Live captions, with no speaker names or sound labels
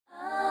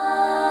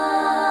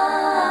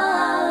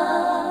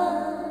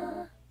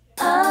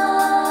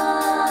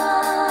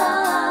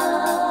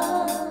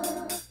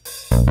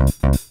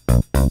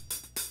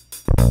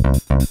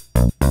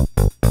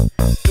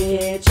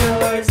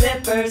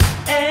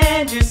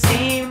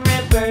seam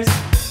rippers.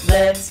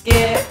 Let's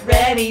get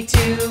ready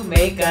to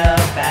make a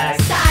bag.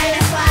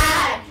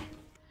 SiahSwag!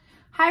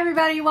 Hi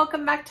everybody,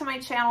 welcome back to my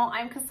channel.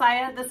 I'm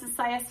Kassiah, this is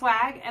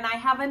SiahSwag, and I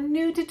have a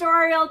new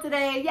tutorial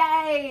today,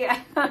 yay!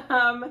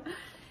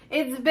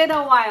 It's been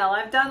a while.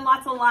 I've done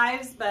lots of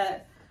lives,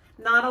 but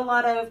not a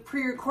lot of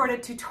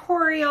pre-recorded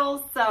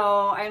tutorials,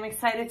 so I'm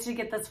excited to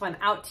get this one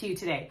out to you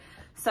today.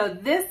 So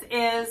this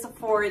is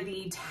for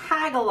the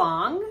tag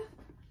along,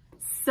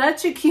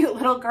 such a cute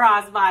little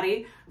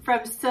crossbody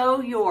from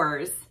Sew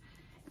Yours.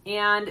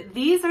 And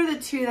these are the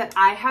two that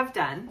I have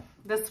done.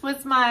 This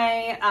was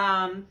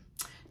my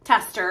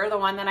tester, the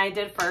one that I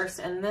did first,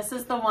 and this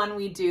is the one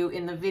we do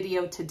in the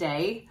video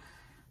today.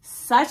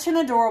 Such an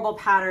adorable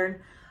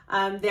pattern.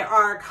 There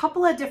are a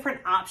couple of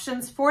different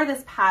options for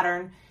this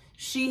pattern.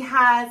 She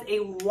has a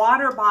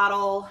water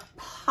bottle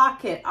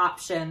pocket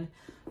option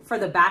for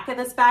the back of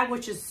this bag,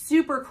 which is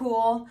super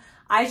cool.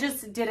 I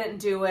just didn't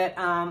do it.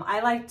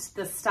 I liked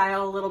the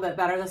style a little bit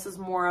better. This is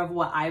more of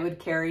what I would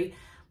carry,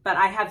 but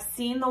I have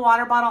seen the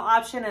water bottle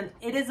option and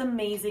it is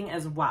amazing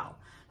as well.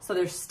 So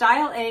there's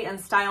style A and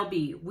style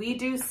B. We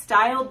do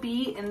style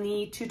B in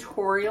the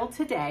tutorial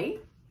today.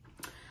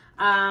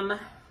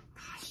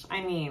 Gosh,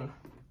 I mean,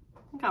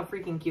 look how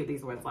freaking cute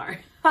these woods are.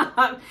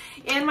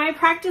 In my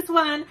practice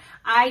one,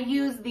 I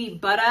use the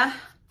Butter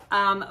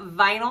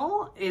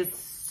vinyl. It's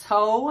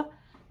so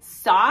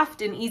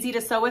soft and easy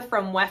to sew with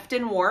from Weft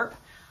Warp.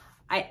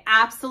 I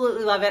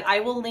absolutely love it.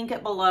 I will link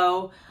it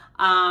below.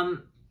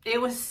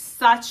 It was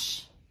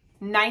such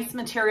nice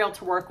material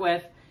to work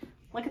with.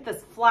 Look at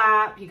this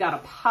flap. You got a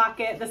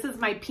pocket. This is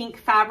my pink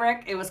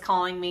fabric. It was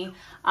calling me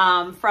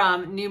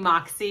from New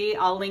Moxie.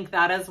 I'll link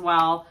that as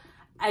well.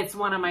 It's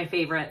one of my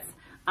favorites.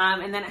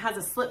 And then it has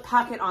a slip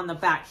pocket on the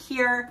back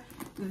here.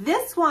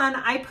 This one,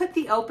 I put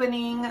the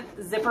opening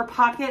zipper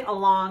pocket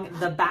along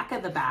the back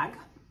of the bag.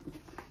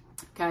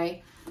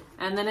 Okay.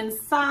 And then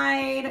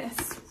inside,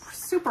 it's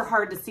super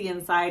hard to see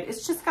inside.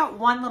 It's just got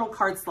one little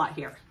card slot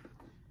here.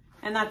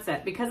 And that's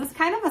it. Because it's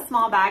kind of a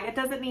small bag, it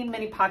doesn't need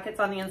many pockets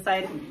on the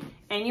inside.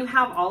 And you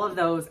have all of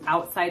those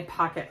outside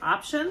pocket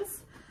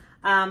options.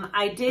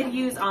 I did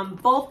use on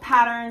both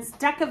patterns,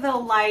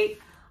 Decovil Light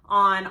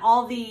on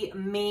all the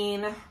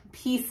main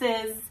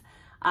pieces,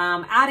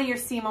 out of your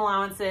seam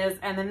allowances.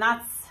 And then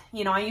that's,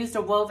 you know, I used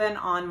a woven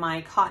on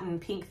my cotton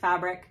pink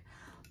fabric,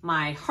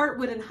 my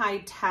heartwood and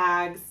hide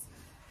tags,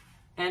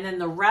 and then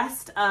the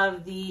rest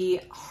of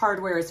the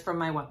hardware is from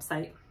my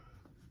website.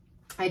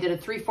 I did a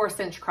 3/4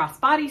 inch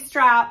crossbody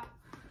strap.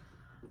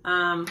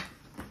 I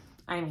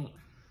mean,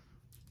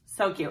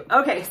 so cute.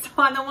 Okay, so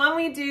on the one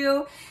we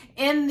do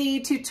in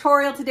the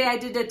tutorial today, I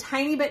did a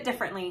tiny bit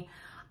differently.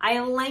 I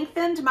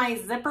lengthened my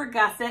zipper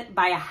gusset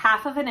by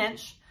 1/2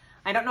 inch.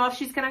 I don't know if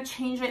she's gonna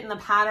change it in the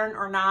pattern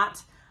or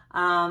not.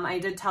 I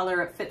did tell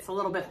her it fits a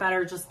little bit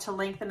better just to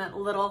lengthen it a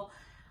little.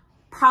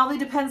 Probably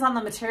depends on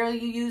the material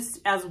you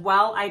use as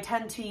well. I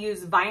tend to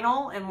use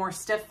vinyl and more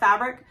stiff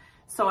fabric,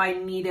 so I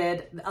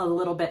needed a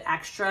little bit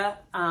extra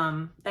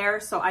there.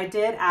 So I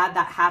did add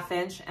that 1/2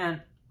 inch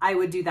and I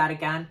would do that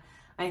again.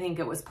 I think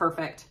it was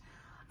perfect.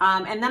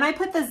 And then I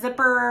put the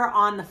zipper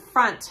on the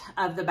front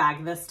of the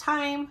bag this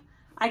time.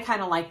 I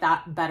kind of like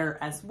that better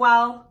as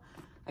well.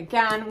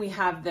 Again, we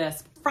have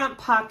this front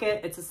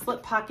pocket. It's a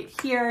slip pocket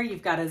here.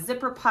 You've got a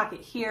zipper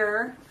pocket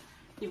here.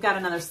 You've got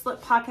another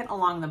slip pocket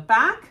along the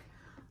back.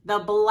 The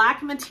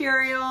black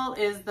material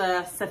is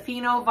the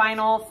Staffino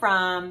vinyl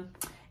from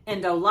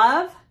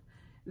IndoLove.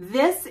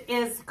 This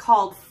is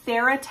called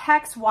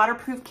Theratex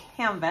Waterproof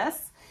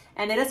Canvas,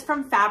 and it is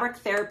from Fabric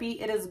Therapy.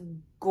 It is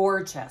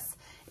gorgeous.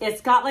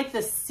 It's got like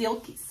this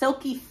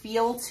silky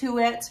feel to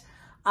it.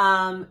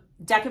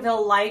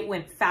 Decovil Light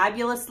went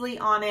fabulously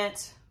on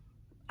it.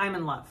 I'm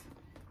in love.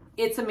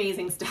 It's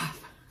amazing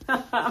stuff.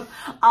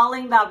 I'll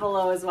link that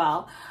below as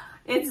well.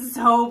 It's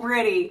so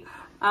pretty.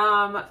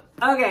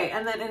 Okay,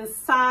 and then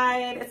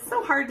inside, it's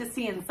so hard to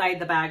see inside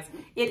the bags.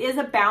 It is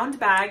a bound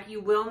bag. You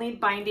will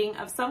need binding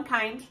of some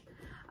kind.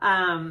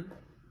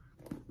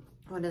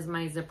 What is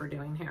my zipper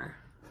doing here?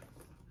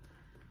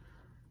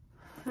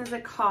 Is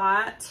it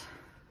caught?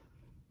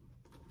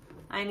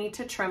 I need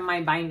to trim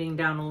my binding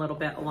down a little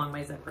bit along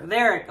my zipper.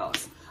 There it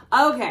goes.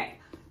 Okay,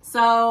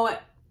 so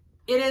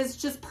it is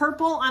just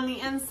purple on the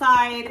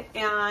inside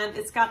and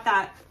it's got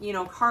that, you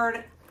know,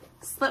 card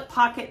slip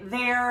pocket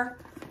there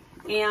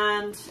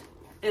and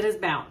it is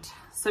bound.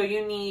 So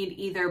you need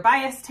either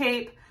bias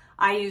tape.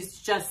 I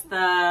used just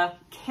the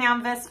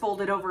canvas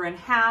folded over in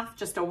half,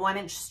 just a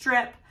 1-inch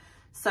strip.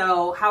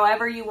 So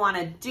however you want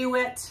to do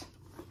it,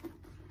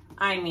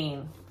 I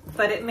mean,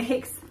 but it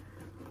makes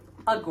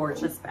a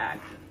gorgeous bag.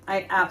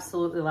 I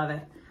absolutely love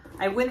it.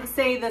 I wouldn't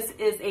say this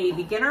is a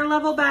beginner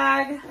level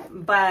bag,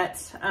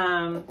 but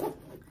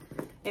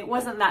it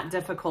wasn't that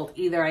difficult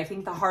either. I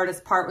think the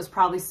hardest part was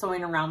probably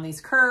sewing around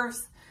these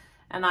curves,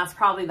 and that's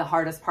probably the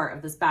hardest part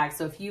of this bag.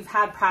 So if you've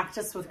had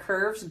practice with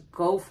curves,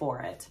 go for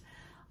it.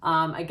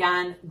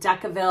 Again,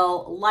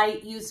 Decovil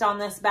Light used on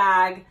this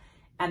bag,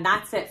 and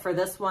that's it for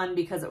this one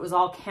because it was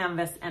all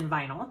canvas and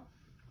vinyl.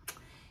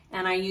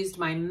 And I used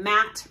my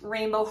matte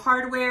rainbow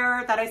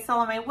hardware that I sell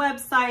on my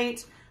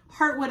website,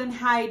 heartwood and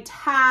hide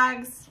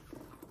tags.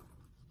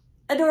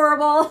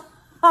 Adorable.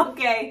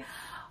 Okay,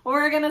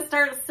 we're gonna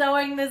start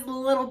sewing this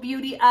little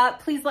beauty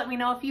up. Please let me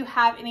know if you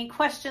have any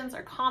questions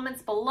or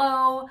comments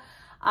below.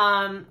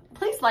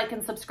 Please like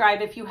and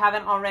subscribe if you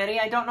haven't already.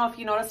 I don't know if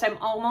you noticed, I'm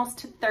almost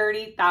to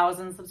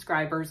 30,000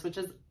 subscribers, which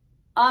is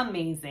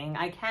amazing.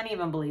 I can't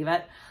even believe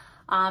it.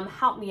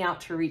 Help me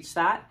out to reach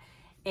that.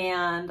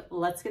 And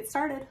let's get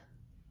started.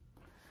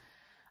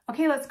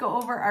 Okay, let's go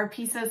over our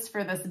pieces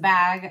for this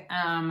bag.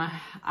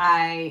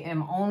 I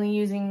am only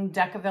using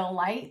Decovil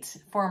Light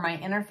for my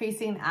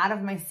interfacing out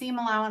of my seam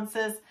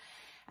allowances,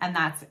 and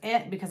that's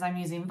it because I'm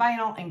using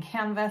vinyl and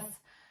canvas,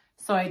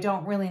 so I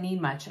don't really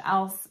need much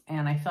else,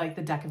 and I feel like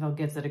the Decovil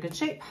gives it a good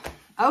shape.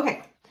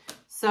 Okay,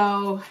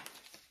 so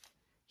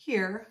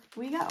here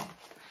we go.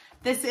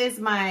 This is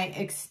my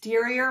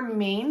exterior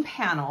main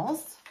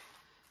panels.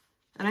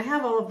 And I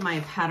have all of my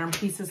pattern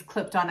pieces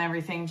clipped on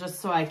everything just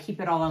so I keep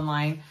it all in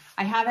line.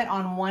 I have it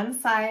on one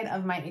side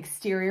of my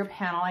exterior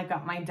panel. I've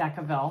got my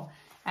Decovil.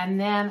 And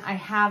then I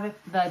have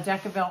the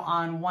Decovil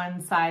on one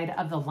side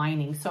of the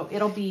lining. So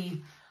it'll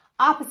be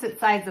opposite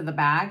sides of the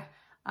bag.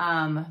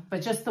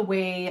 But just the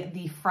way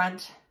the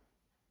front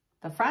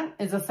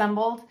is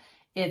assembled,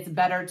 it's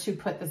better to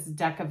put this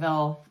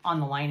Decovil on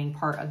the lining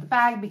part of the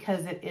bag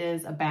because it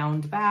is a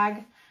bound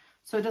bag.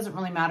 So it doesn't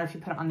really matter if you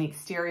put it on the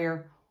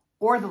exterior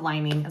or the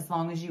lining, as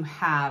long as you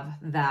have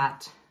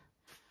that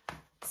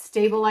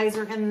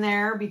stabilizer in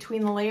there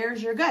between the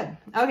layers, you're good.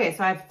 Okay,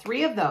 so I have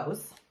 3 of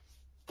those.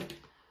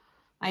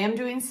 I am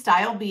doing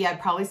style B. I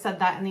probably said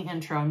that in the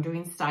intro. I'm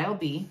doing style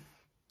B.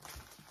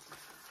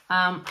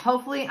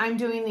 Hopefully I'm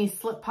doing these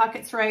slip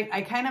pockets right.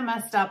 I kind of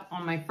messed up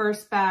on my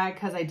first bag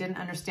because I didn't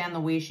understand the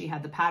way she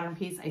had the pattern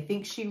piece. I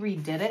think she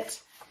redid it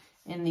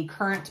in the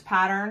current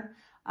pattern,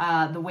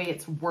 the way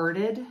it's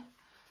worded.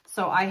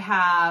 So I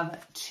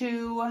have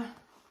 2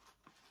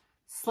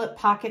 slip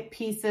pocket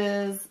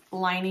pieces,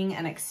 lining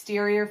and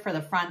exterior for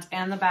the front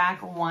and the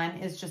back. One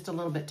is just a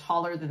little bit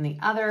taller than the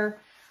other.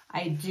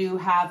 I do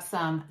have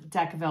some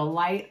Decovil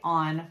Light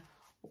on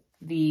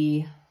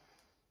the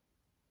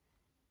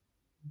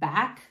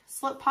back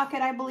slip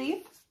pocket, I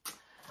believe.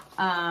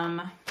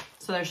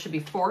 So there should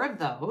be 4 of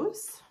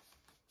those.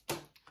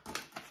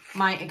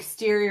 My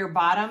exterior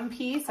bottom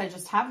piece, I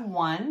just have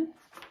 1.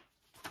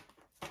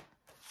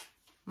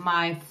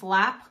 My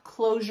flap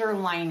closure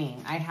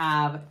lining, I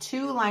have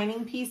 2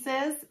 lining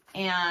pieces,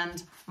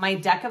 and my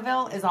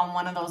Decovil is on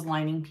one of those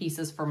lining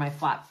pieces for my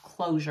flap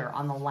closure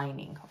on the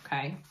lining,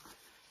 okay?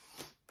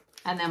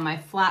 And then my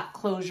flap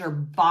closure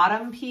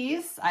bottom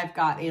piece, I've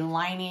got a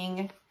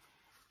lining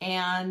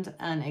and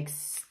an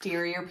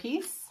exterior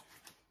piece.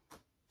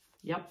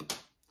 Yep.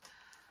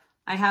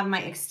 I have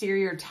my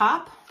exterior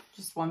top,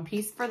 just 1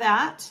 piece for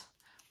that.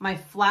 My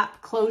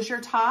flap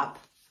closure top,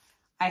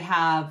 I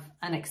have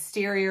an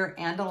exterior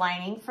and a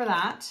lining for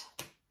that.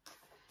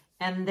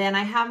 And then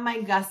I have my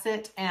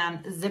gusset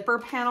and zipper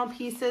panel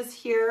pieces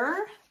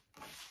here.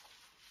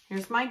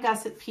 Here's my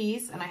gusset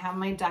piece, and I have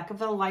my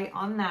Decovil Light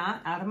on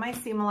that out of my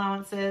seam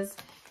allowances.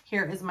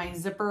 Here is my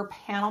zipper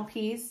panel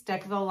piece,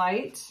 Decovil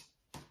Light.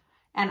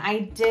 And I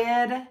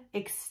did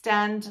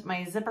extend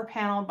my zipper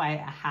panel by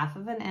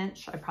 1/2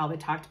 inch. I probably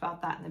talked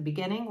about that in the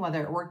beginning,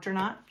 whether it worked or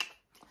not.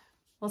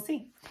 We'll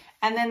see.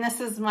 And then this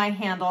is my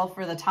handle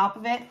for the top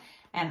of it.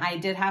 And I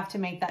did have to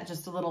make that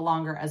just a little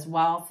longer as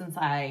well since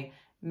I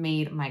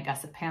made my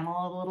gusset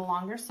panel a little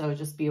longer. So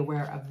just be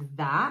aware of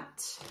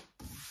that.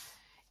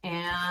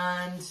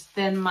 And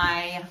then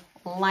my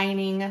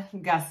lining,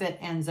 gusset,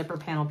 and zipper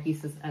panel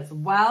pieces as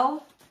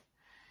well.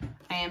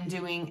 I am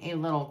doing a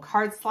little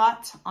card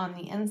slot on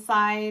the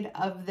inside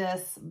of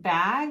this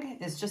bag.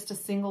 It's just a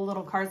single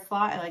little card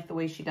slot. I like the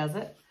way she does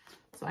it.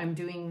 So I'm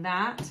doing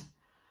that.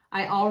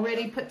 I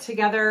already put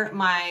together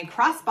my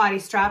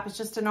crossbody strap. It's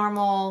just a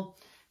normal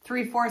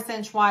 3/4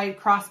 inch wide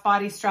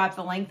crossbody strap,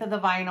 the length of the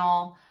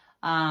vinyl.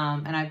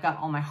 And I've got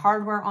all my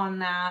hardware on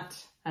that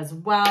as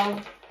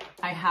well.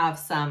 I have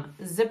some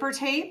zipper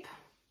tape.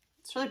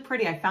 It's really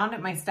pretty. I found it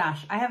in my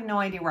stash. I have no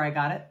idea where I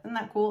got it. Isn't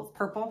that cool? It's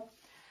purple.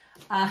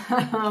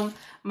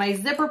 My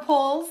zipper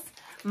pulls,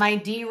 my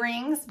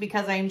D-rings,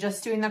 because I'm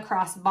just doing the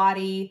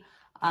crossbody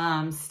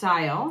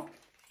style,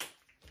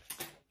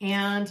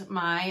 and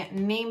my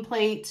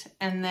nameplate.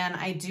 And then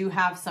I do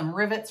have some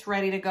rivets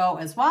ready to go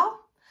as well.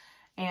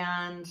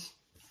 And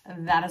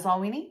that is all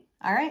we need.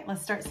 All right,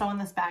 let's start sewing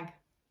this bag.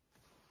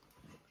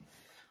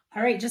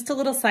 All right, just a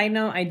little side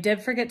note, I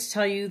did forget to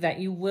tell you that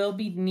you will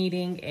be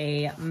needing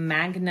a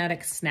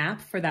magnetic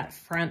snap for that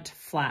front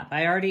flap.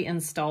 I already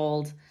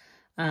installed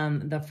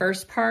the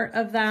first part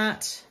of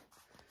that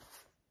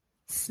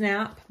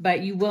snap,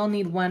 but you will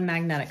need 1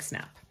 magnetic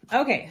snap.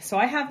 Okay, so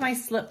I have my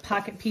slip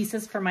pocket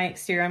pieces for my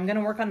exterior. I'm gonna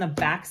work on the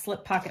back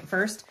slip pocket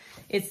first.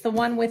 It's the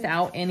one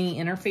without any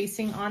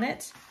interfacing on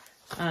it,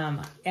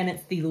 and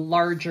it's the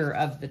larger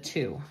of the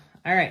 2.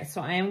 All right, so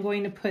I am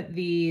going to put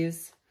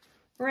these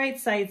right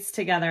sides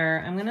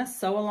together. I'm gonna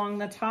sew along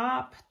the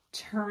top,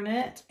 turn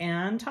it,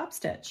 and top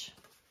stitch.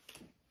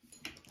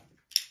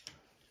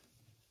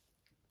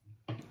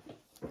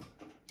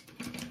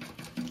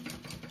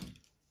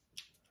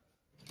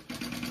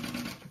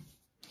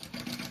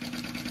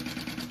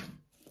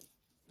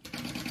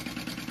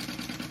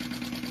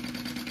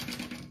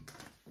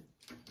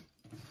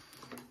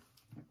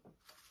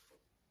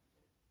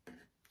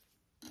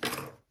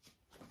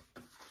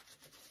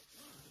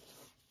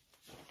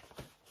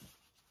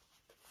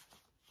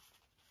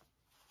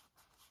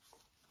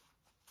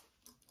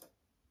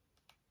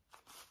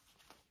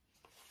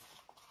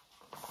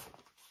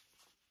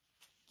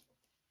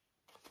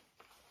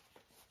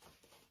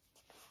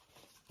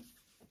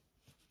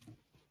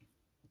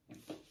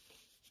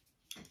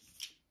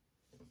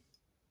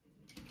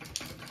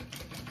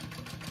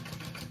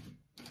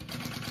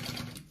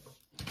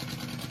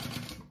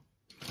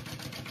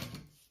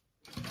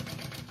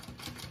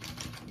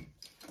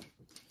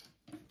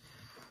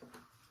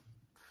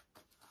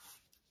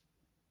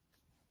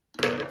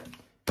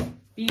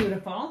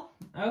 Beautiful.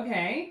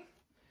 Okay.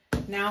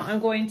 Now I'm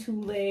going to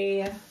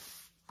lay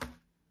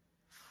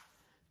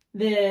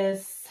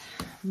this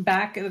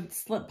back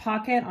slip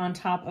pocket on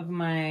top of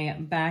my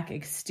back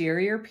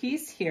exterior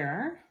piece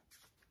here.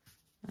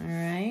 All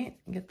right,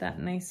 get that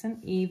nice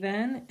and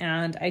even.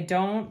 And I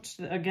don't,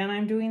 again,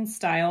 I'm doing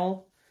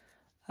style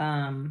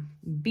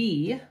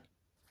B.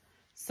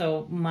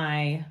 So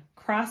my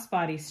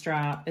crossbody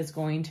strap is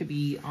going to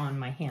be on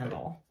my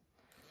handle.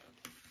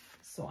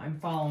 So I'm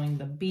following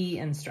the B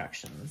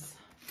instructions.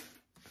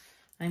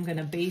 I'm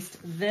gonna baste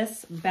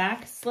this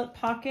back slip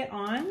pocket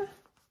on,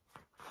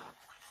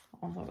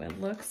 although it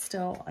looks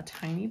still a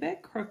tiny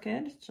bit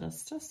crooked.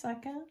 Just a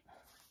second.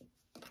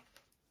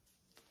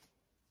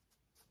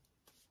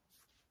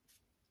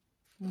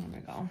 There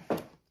we go.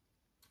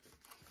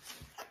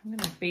 I'm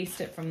gonna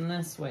baste it from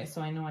this way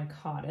so I know I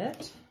caught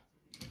it.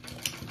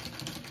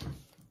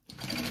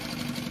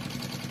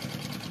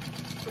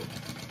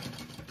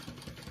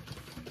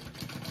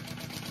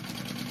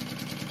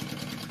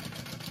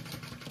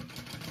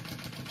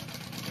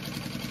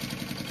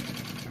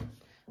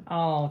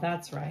 Oh,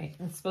 that's right.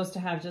 It's supposed to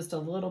have just a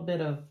little bit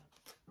of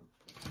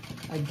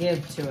a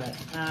give to it.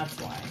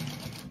 That's why.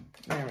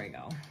 There we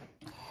go.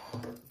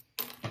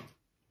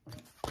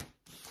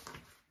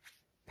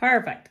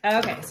 Perfect.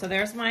 Okay, so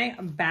there's my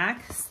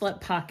back slip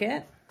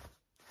pocket.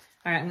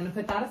 All right, I'm going to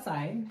put that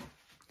aside.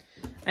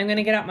 I'm going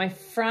to get out my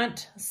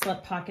front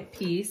slip pocket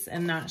piece,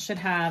 and that should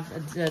have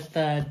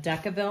the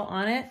Decovil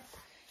on it.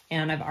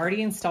 And I've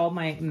already installed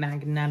my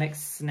magnetic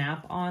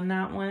snap on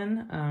that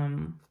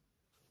one.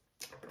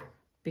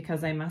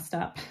 Because I messed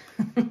up,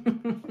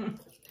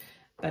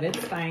 but it's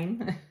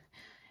fine.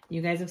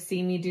 You guys have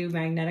seen me do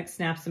magnetic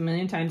snaps a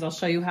million times. I'll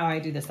show you how I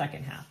do the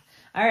second half.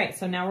 All right,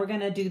 so now we're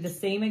gonna do the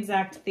same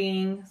exact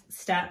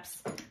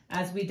steps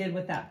as we did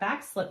with that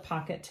back slip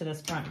pocket to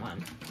this front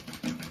one.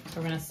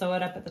 So we're gonna sew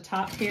it up at the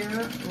top here,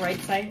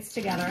 right sides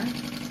together.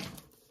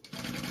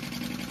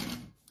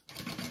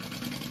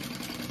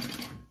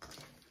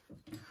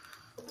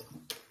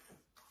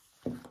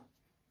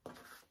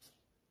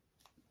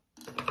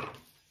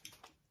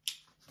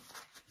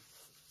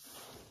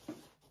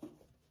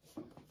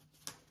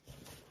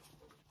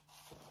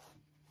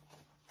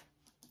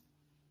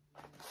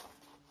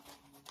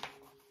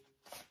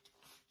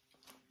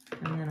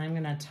 And then I'm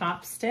going to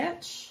top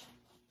stitch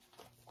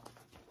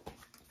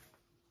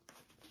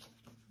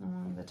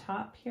along the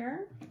top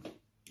here.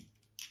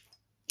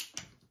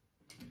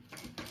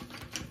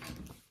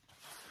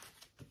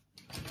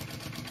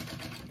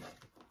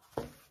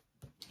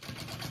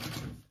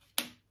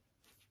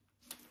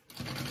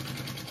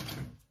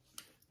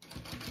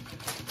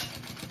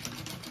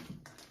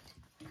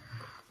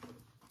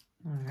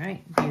 All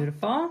right,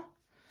 beautiful.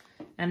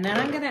 And then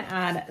I'm going to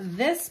add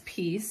this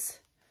piece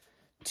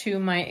to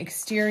my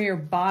exterior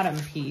bottom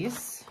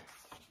piece.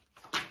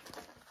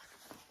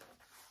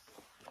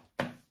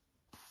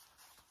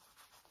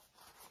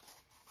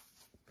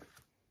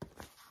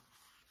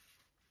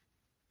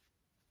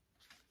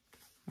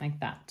 Like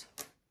that.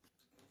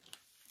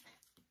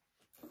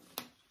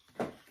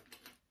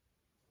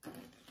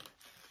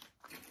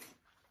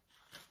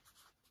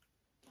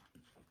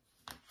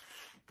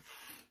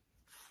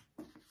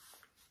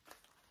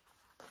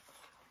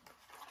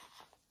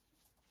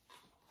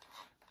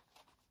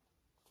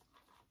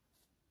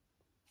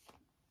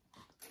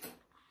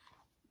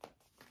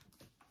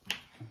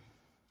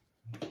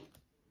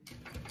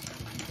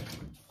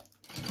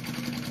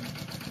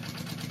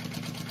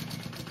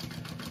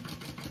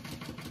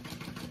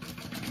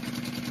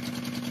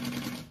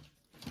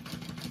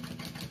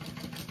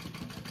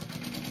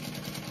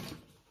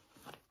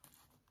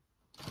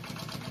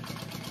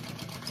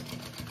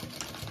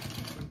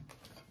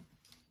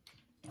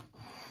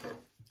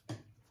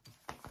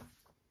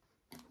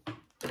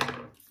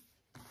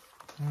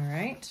 All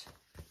right,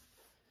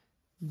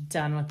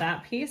 done with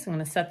that piece. I'm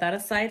going to set that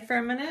aside for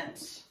a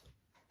minute.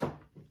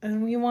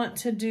 And we want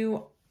to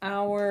do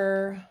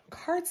our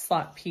card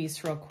slot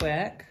piece real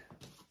quick.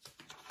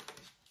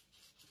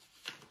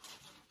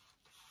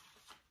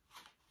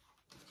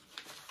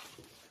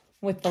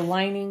 With the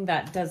lining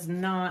that does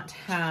not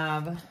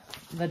have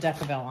the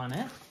Decovil on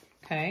it,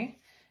 okay?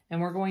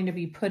 And we're going to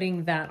be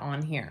putting that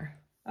on here.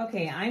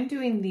 Okay, I'm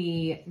doing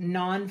the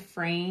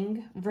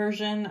non-fraying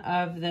version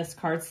of this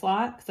card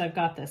slot because I've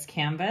got this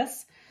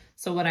canvas.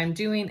 So what I'm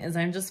doing is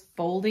I'm just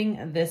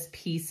folding this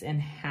piece in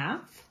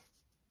half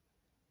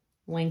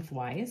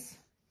lengthwise,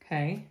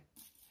 okay?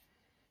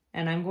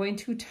 And I'm going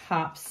to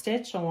top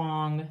stitch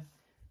along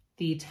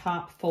the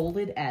top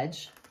folded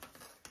edge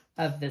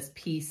of this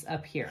piece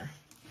up here.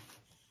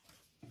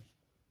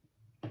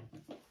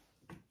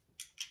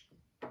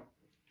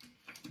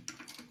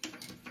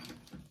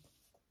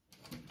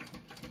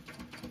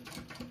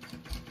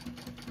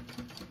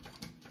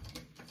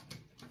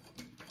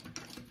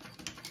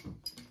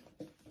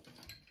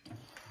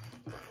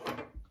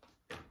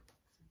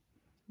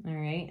 All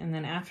right, and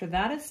then after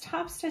that is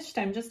top stitched,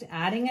 I'm just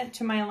adding it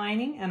to my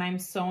lining and I'm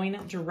sewing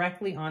it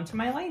directly onto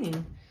my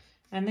lining.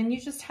 And then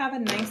you just have a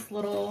nice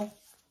little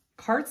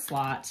card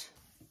slot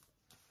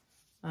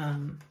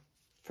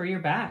for your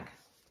bag.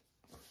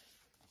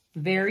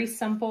 Very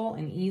simple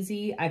and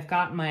easy. I've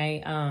got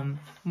my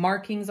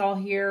markings all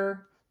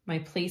here, my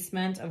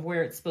placement of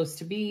where it's supposed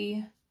to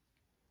be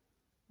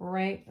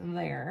right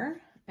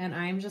there. And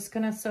I'm just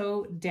gonna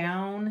sew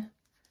down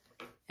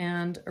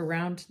and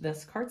around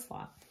this card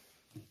slot.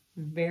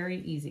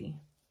 Very easy.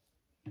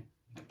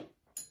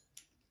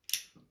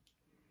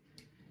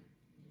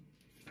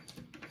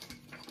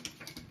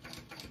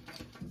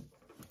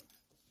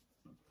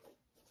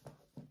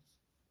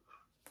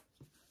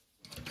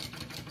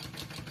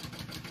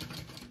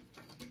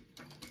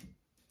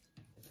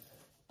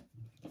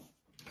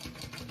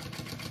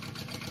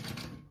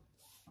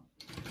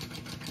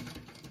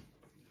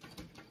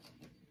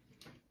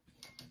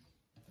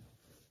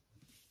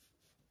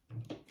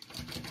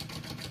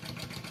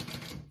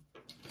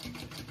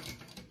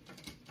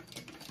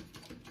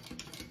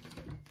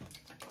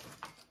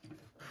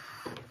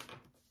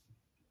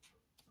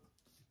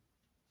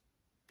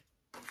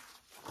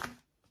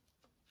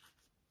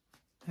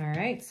 All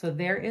right, so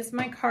there is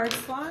my card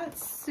slot.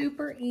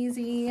 Super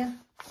easy.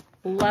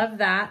 Love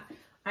that.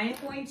 I am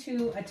going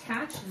to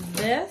attach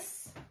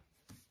this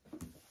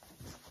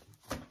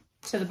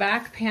to the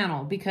back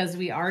panel because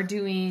we are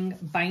doing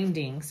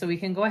binding. So we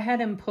can go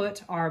ahead and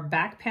put our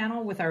back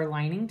panel with our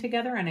lining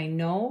together. And I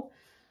know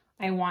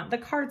I want the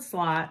card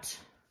slot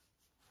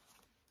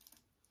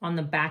on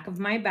the back of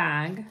my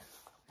bag.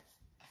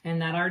 And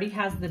that already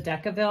has the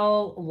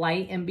Decovil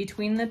Light in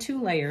between the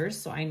two layers,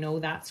 so I know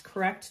that's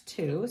correct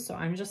too. So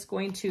I'm just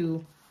going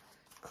to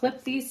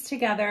clip these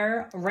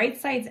together, right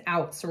sides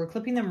out. So we're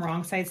clipping them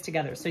wrong sides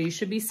together. So you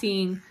should be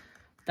seeing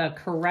the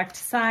correct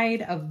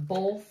side of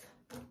both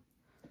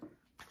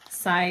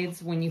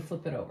sides when you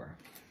flip it over,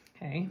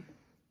 okay?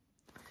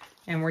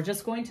 And we're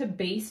just going to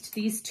baste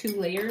these two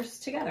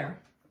layers together.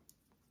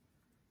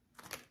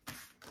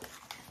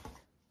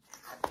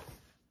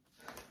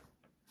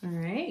 All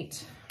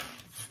right.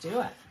 Do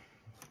it.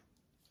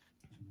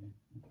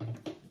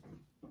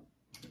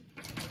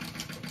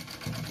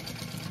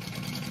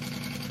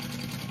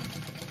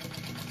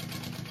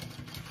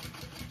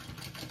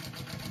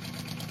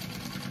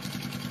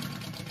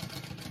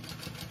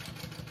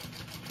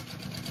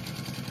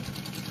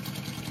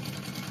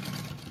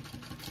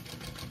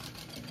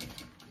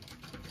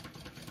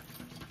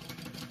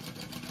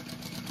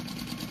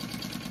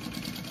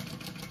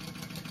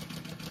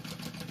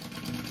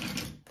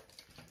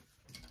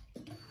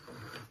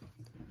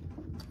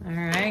 All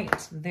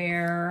right,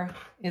 there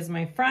is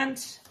my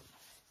front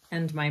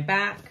and my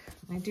back.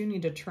 I do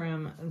need to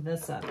trim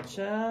this up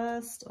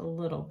just a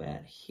little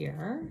bit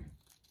here.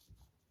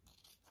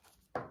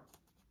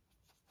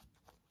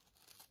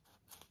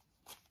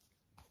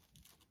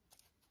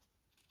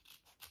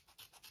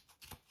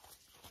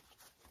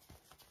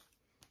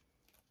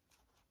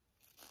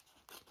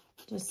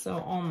 Just so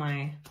all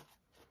my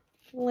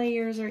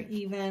layers are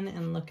even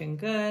and looking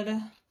good.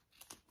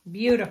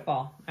 Beautiful.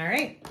 All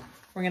right.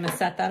 We're going to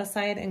set that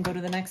aside and go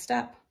to the next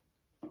step.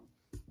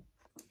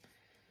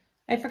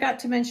 I forgot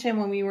to mention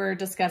when we were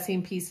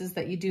discussing pieces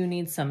that you do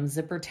need some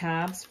zipper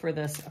tabs for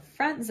this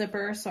front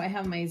zipper. So I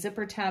have my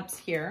zipper tabs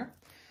here.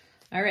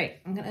 All right,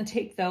 I'm going to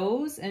take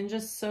those and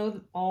just sew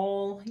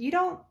all, you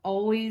don't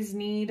always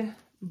need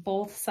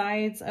both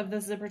sides of the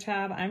zipper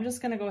tab. I'm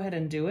just going to go ahead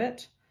and do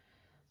it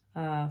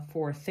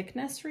for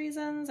thickness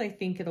reasons. I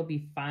think it'll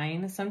be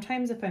fine.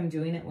 Sometimes if I'm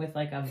doing it with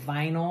like a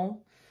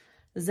vinyl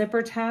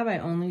zipper tab, I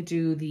only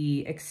do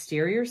the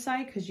exterior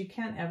side because you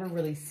can't ever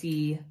really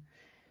see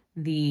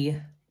the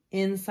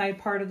inside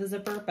part of the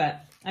zipper,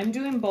 but I'm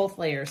doing both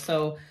layers.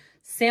 So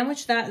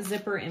sandwich that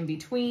zipper in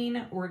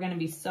between. We're going to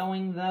be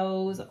sewing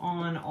those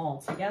on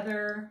all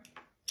together.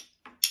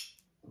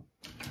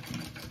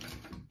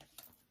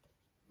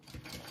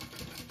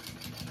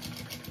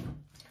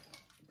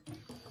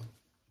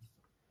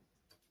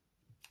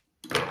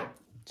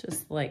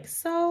 Just like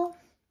so.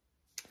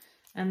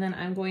 And then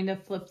I'm going to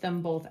flip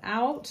them both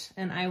out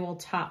and I will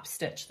top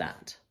stitch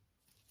that.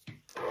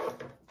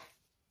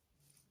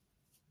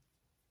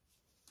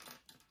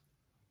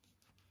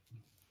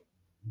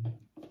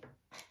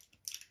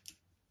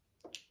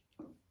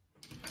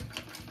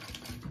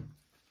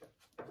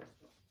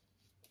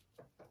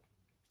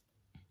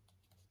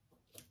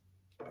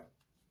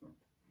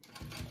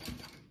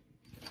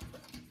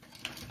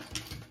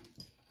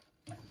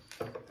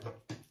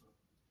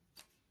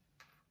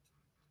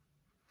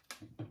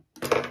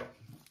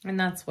 And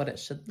that's what it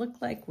should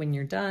look like when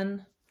you're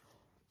done.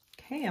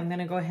 Okay, I'm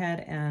gonna go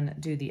ahead and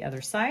do the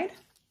other side.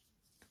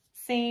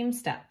 Same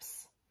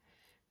steps.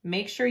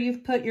 Make sure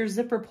you've put your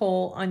zipper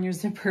pull on your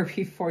zipper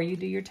before you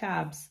do your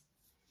tabs.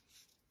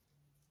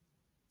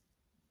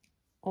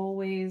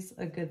 Always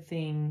a good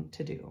thing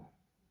to do.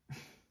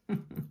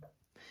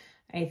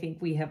 I think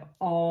we have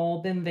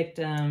all been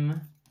victim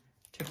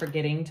to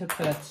forgetting to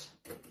put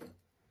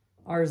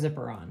our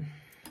zipper on.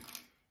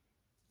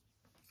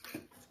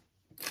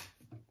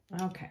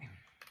 Okay.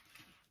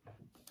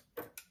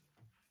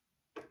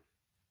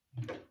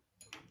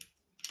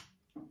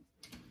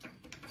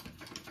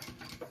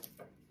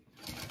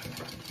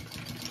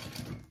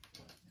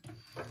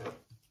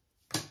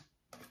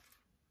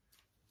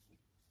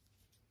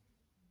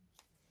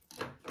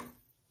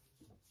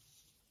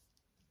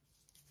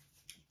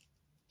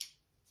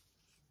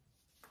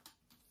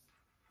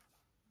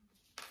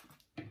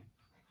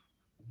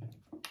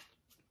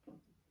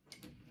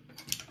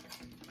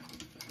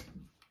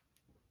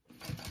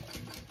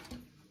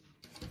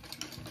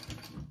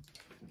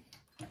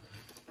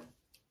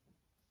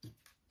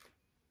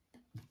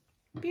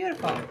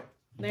 Beautiful.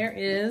 There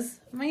is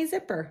my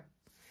zipper.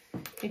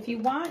 If you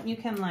want, you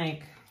can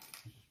like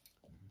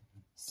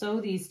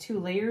sew these 2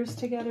 layers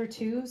together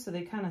too, so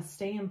they kind of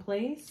stay in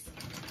place.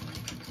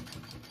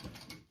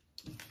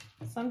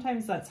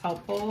 Sometimes that's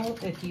helpful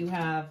if you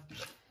have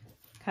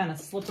kind of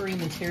slippery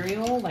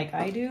material like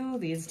I do.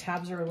 These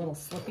tabs are a little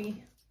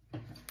slippy.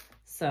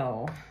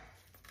 So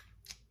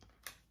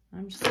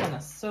I'm just gonna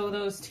sew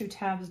those 2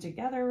 tabs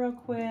together real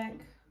quick.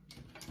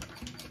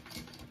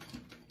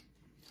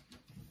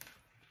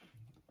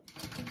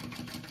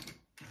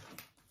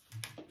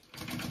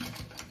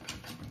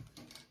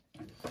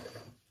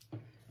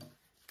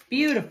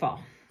 Beautiful.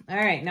 All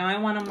right, now I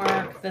want to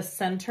mark the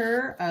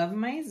center of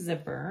my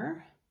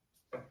zipper.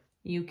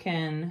 You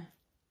can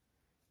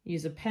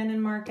use a pen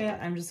and mark it.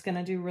 I'm just going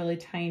to do really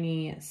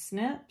tiny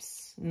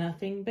snips,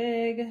 nothing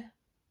big.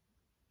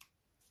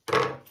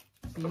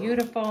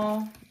 Beautiful.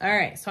 All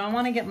right, so I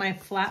want to get my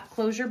flap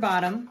closure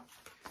bottom,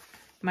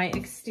 my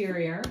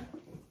exterior.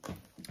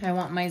 I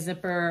want my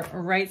zipper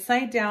right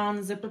side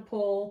down, zipper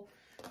pull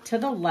to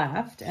the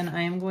left, and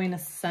I am going to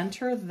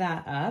center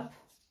that up.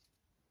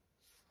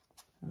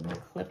 I'm going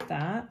to clip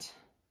that.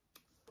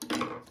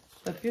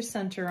 Clip your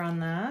center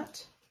on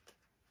that.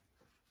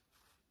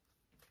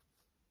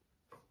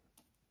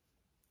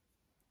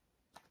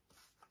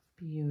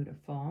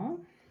 Beautiful.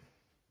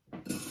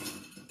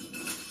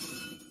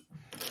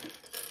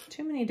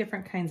 Too many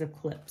different kinds of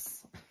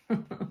clips. All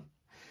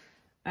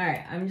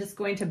right, I'm just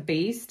going to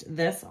baste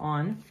this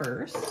on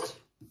first.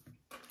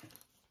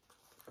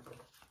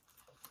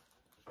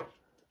 I'm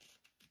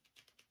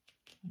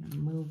going to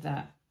move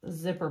that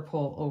zipper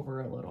pull over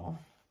a little.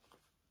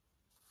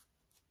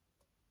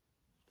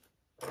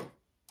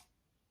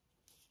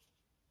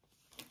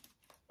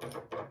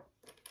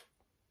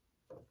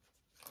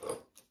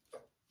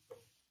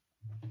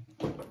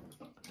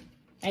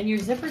 And your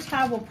zipper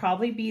tab will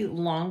probably be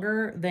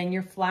longer than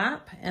your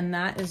flap, and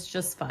that is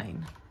just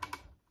fine.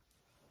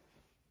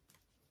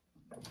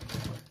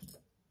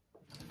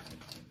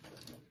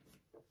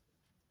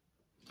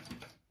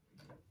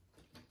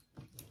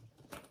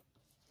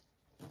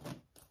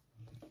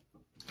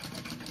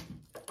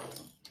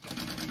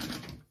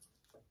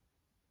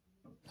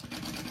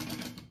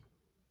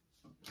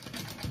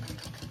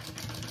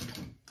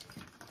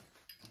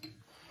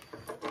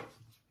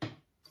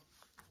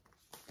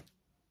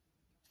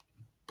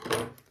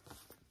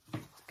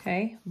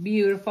 Okay,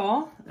 beautiful.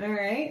 All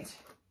right.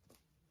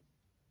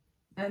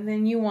 And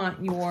then you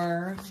want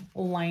your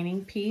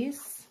lining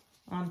piece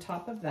on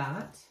top of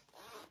that.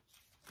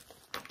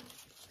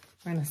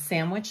 We're going to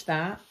sandwich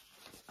that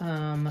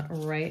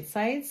right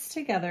sides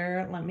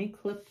together. Let me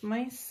clip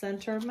my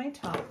center of my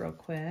top real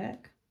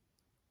quick.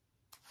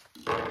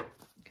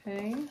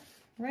 Okay,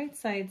 right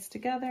sides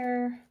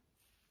together.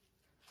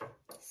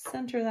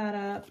 Center that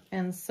up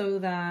and sew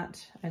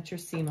that at your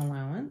seam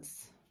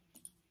allowance.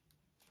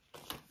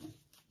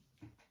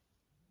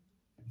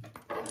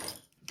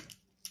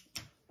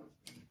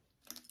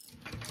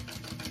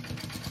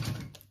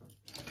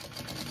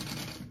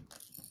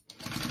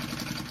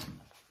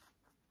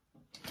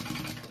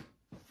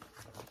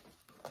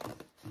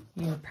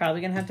 You're probably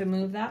going to have to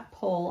move that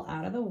pull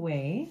out of the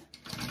way.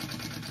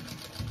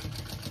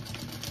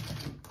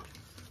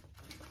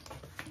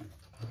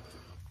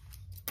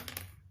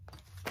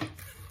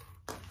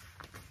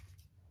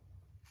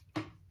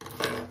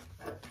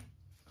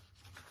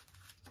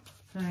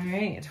 All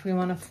right, we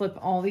want to flip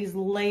all these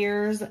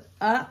layers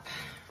up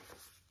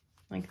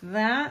like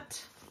that.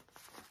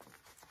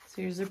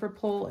 So your zipper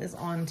pull is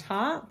on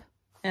top,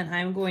 and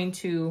I'm going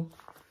to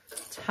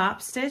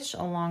top stitch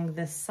along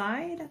this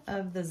side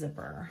of the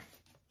zipper.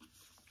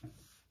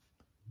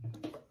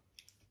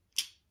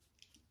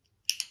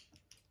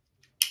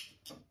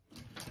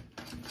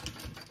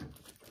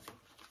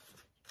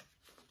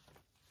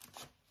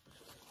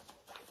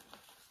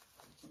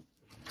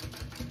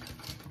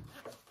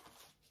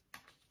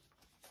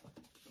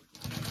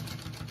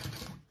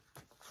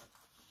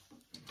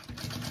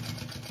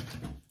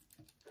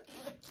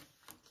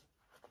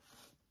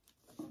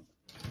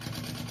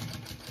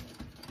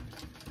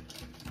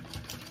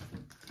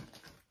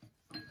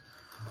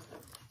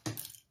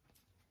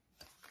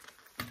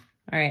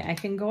 All right, I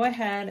can go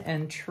ahead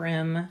and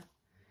trim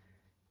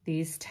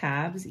these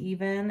tabs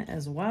even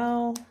as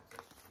well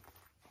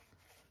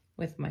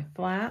with my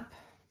flap.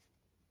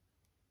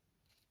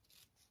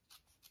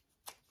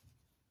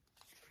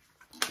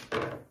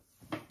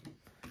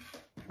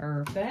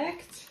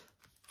 Perfect.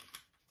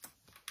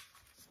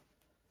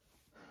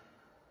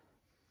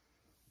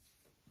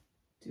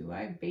 Do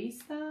I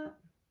baste that?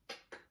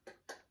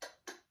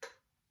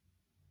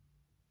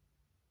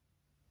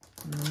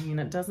 I mean,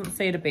 it doesn't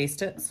say to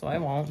baste it, so I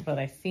won't, but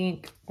I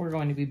think we're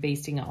going to be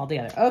basting it all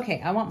together. Okay,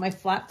 I want my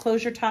flap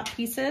closure top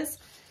pieces.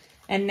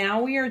 And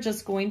now we are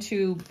just going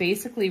to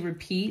basically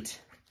repeat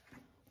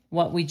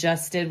what we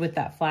just did with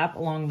that flap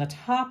along the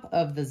top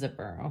of the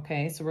zipper.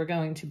 Okay, so we're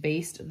going to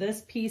baste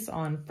this piece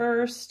on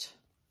first.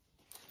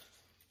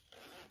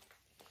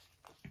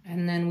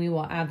 And then we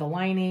will add the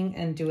lining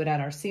and do it at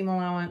our seam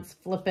allowance,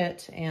 flip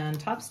it, and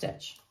top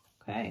stitch.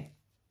 Okay.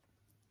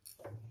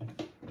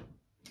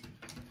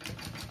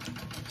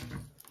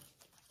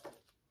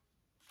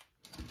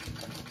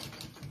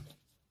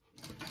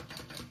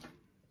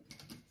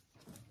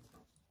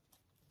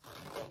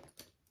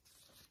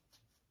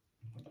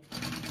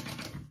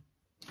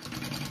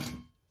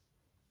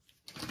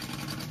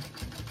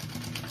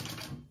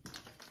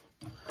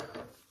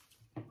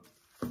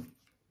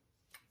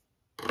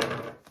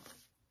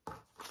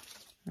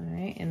 All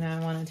right, and now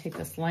I want to take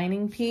this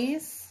lining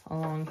piece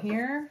along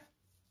here.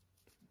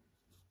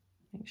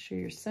 Make sure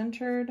you're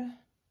centered. All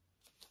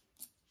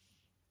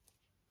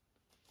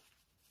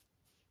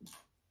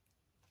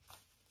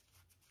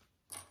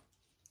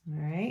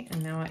right,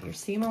 and now at your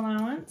seam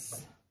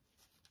allowance.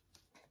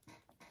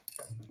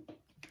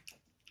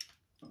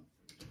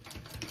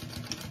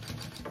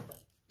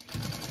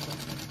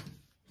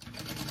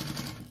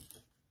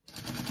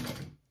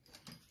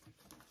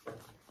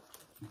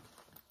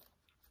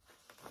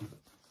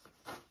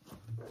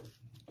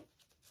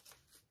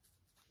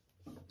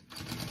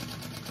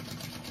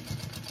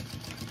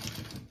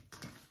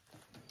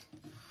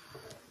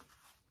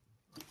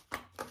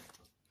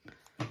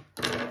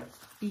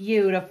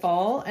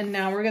 Beautiful. And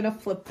now we're going to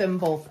flip them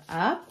both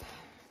up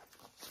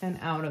and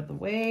out of the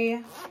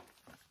way,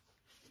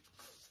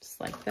 just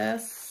like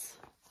this.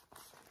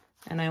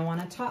 And I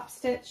want to top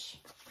stitch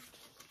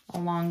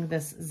along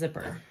this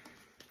zipper.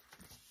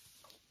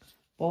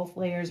 Both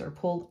layers are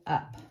pulled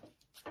up.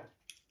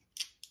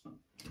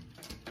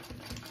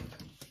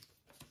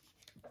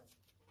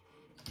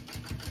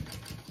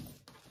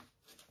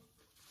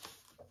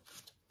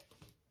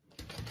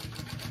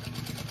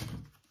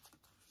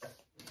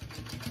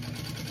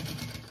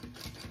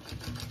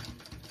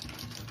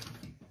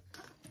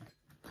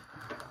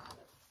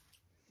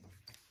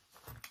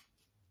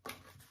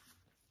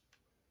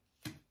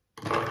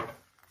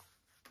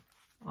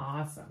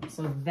 Awesome.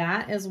 So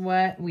that is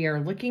what we are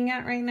looking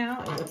at right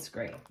now. It looks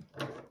great.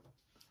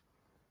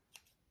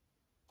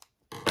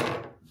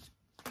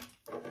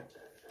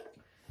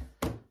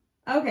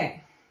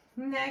 Okay,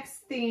 next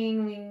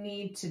thing we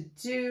need to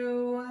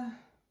do,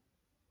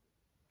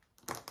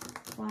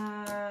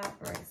 flap,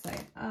 right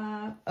side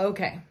up.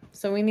 Okay,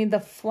 so we need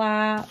the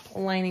flap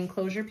lining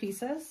closure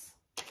pieces.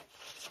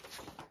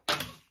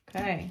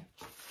 Okay,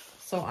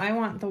 so I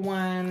want the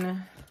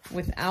one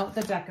without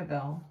the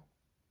Decovil.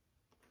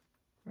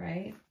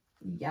 Right?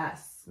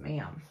 Yes,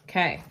 ma'am.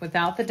 Okay,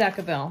 without the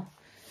Decovil.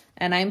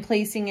 And I'm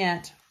placing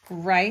it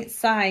right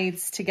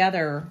sides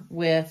together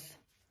with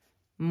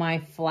my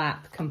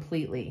flap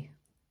completely.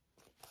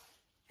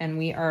 And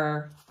we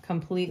are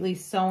completely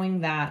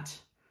sewing that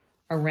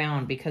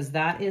around because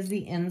that is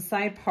the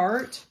inside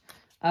part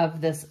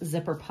of this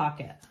zipper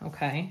pocket,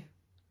 okay?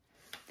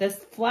 This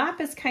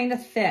flap is kind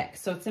of thick,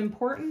 so it's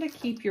important to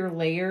keep your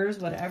layers,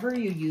 whatever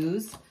you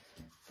use,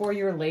 for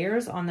your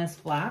layers on this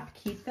flap,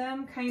 keep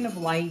them kind of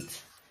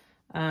light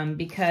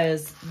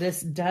because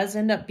this does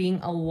end up being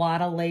a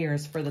lot of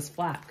layers for this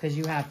flap because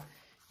you have,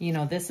 you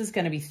know, this is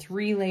going to be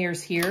 3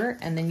 layers here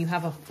and then you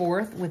have a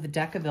 4th with the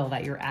Decovil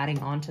that you're adding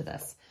onto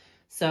this.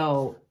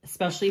 So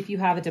especially if you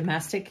have a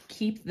domestic,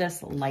 keep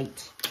this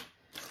light.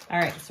 All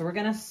right, so we're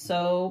going to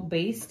sew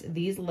baste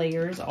these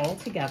layers all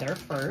together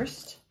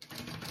first.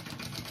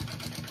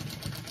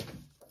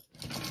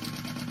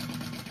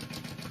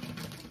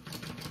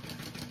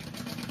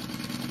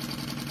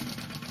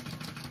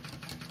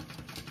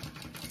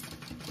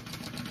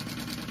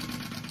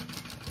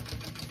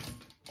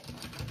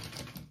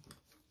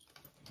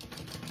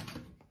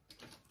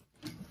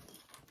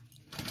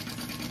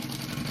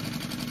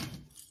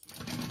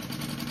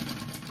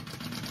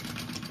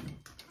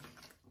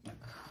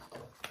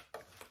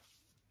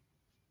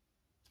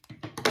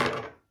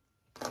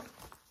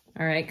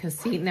 All right, because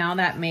see, now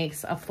that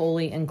makes a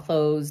fully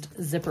enclosed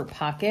zipper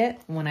pocket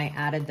when I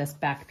added this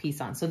back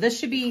piece on. So this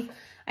should be,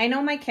 I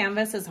know my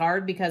canvas is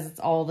hard because it's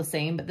all the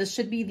same, but this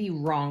should be the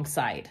wrong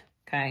side,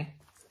 okay?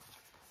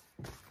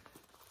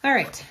 All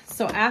right,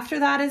 so after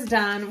that is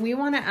done, we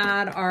want to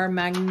add our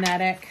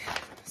magnetic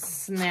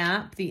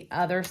snap, the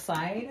other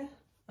side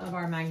of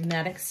our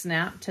magnetic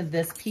snap to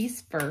this piece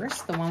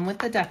first, the one with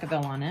the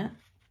Decovil on it,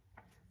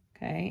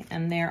 okay?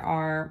 And there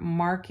are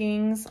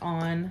markings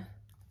on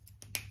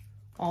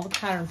all the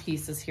pattern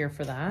pieces here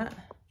for that.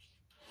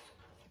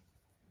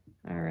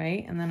 All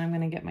right, and then I'm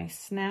going to get my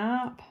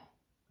snap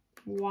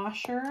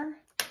washer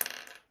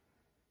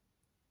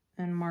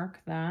and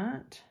mark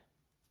that.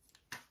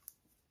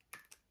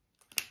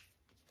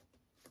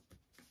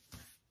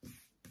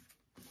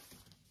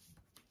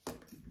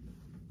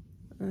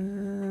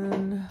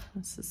 And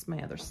this is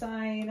my other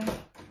side.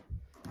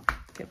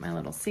 Get my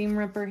little seam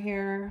ripper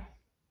here.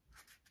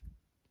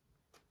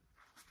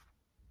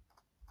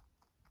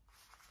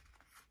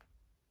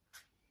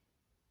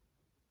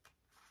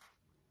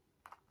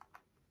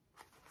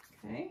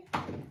 Okay,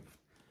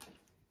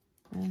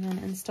 and then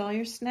install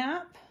your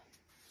snap.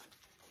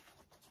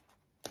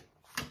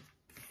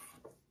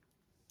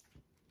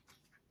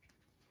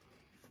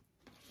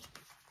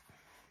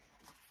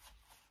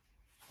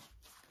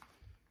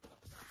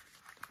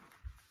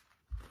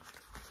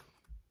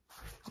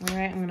 All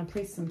right, I'm going to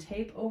place some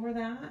tape over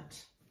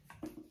that.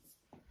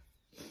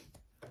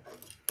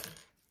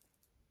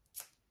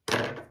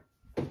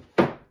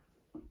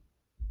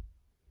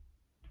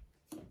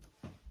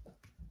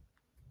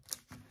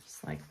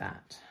 Just like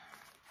that.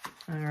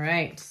 All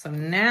right, so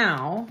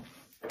now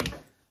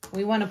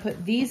we want to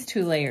put these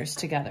two layers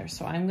together.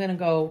 So I'm going to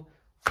go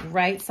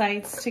right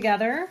sides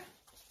together.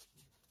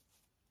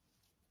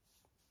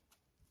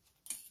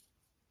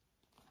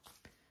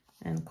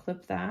 And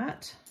clip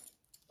that.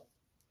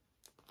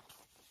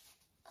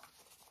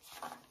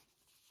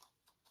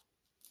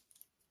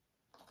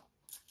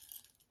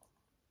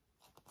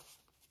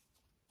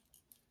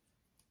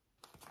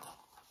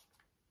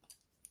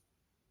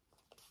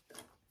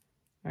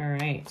 All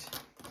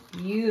right,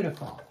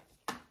 beautiful.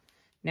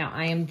 Now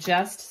I am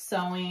just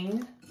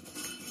sewing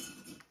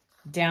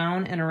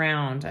down and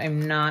around.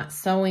 I'm not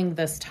sewing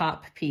this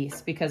top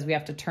piece because we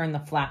have to turn the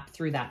flap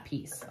through that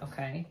piece,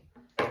 okay?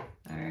 All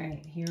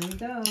right, here we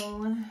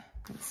go.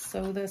 Let's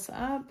sew this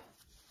up.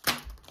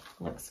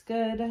 Looks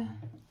good.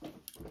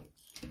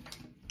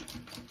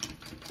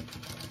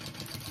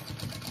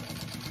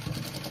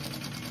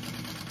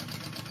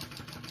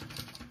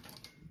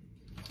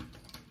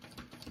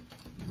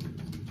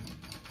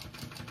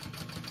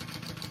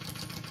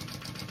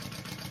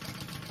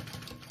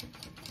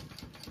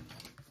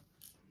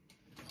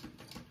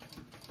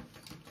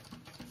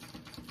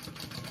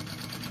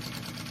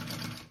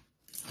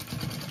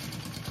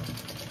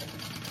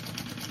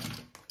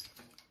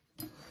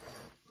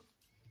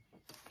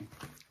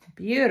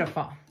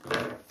 Beautiful.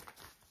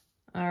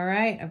 All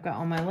right, I've got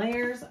all my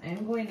layers.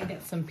 I'm going to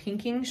get some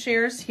pinking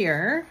shears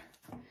here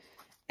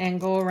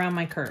and go around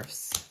my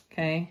curves,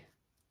 okay?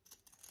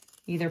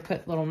 Either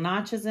put little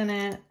notches in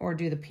it or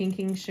do the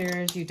pinking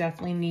shears. You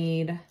definitely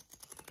need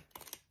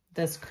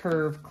this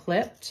curve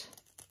clipped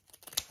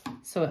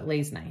so it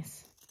lays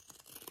nice.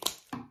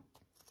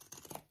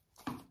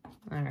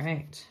 All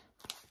right,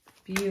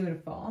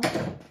 beautiful.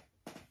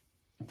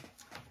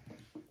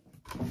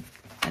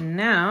 And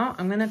now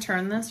I'm going to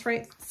turn this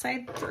right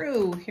side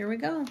through. Here we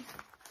go.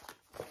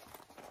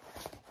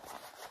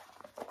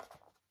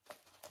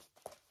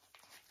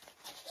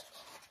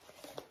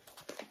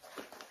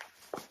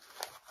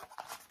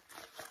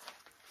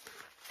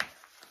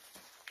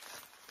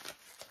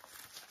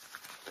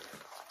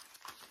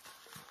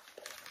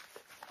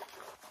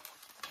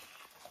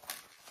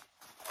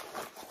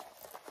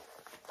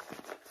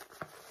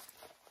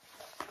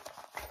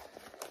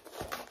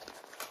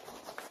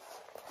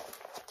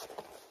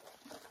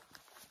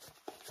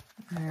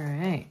 All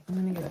right, I'm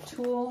gonna get a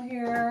tool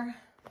here.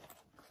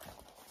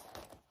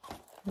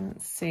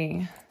 Let's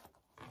see.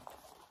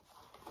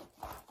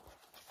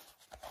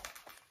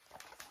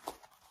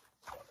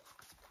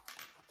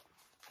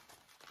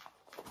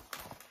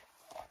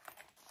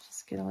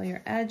 Just get all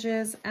your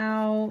edges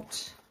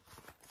out.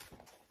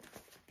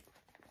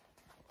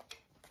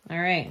 All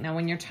right, now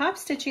when you're top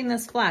stitching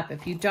this flap,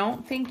 if you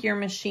don't think your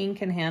machine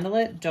can handle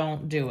it,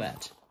 don't do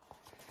it.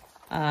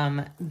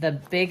 The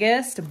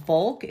biggest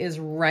bulk is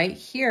right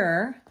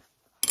here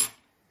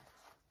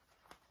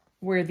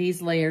where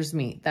these layers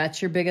meet.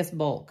 That's your biggest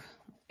bulk.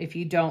 If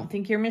you don't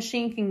think your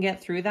machine can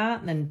get through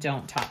that, then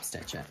don't top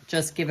stitch it.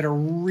 Just give it a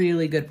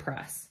really good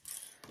press.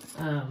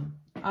 I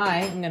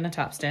am gonna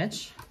top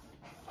stitch.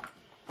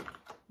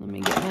 Let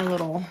me get my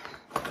little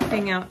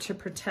thing out to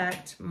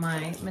protect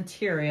my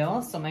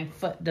material so my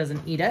foot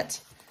doesn't eat it.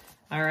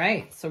 All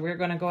right, so we're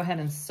gonna go ahead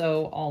and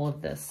sew all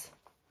of this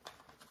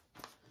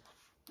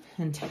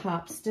and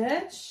top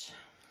stitch.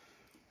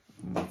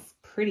 It's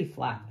pretty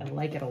flat. I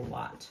like it a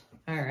lot.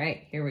 All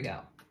right, here we go.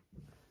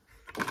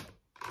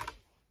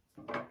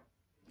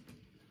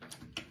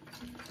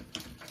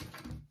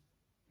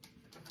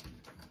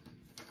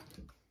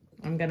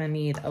 I'm gonna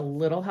need a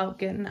little help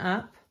getting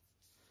up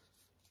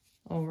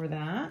over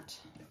that.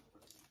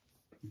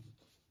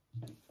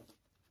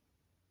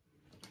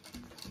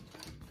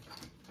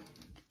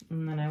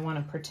 And then I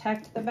want to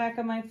protect the back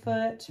of my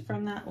foot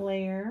from that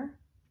layer.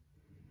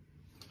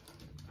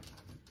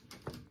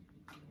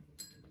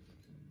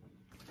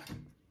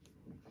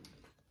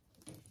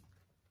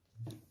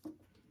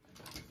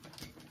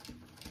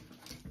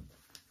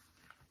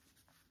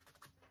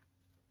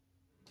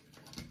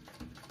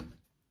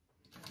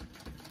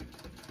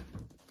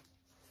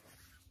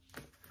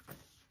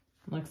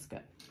 Looks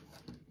good.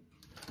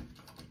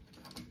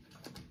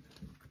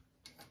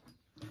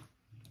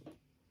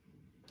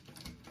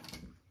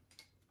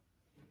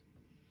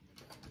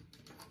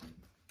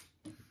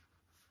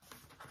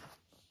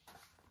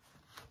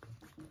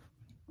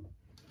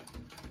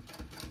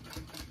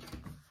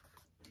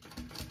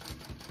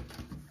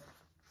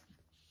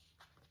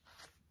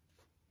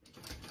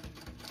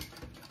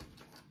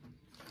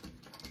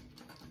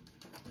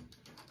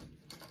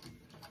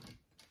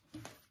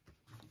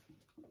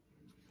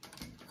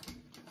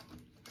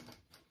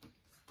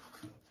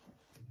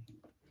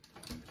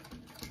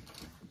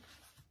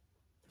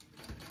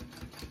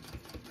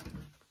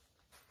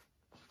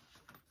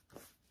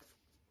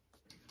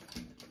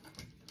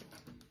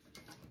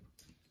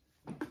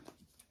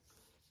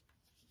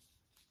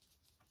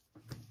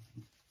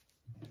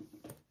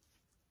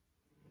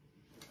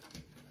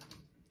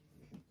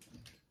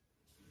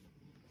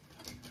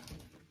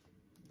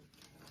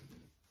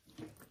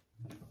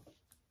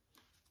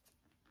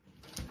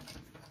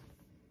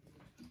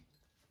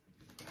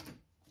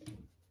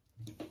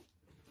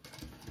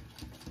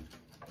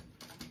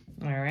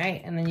 All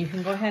right, and then you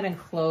can go ahead and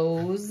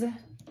close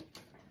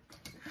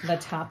the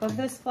top of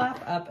this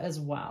flap up as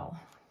well.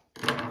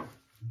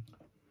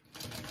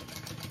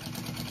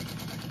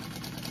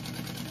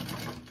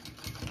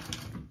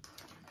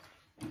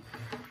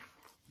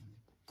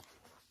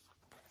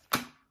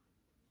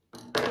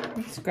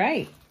 Looks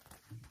great.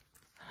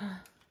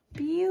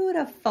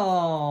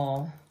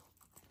 Beautiful.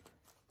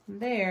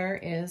 There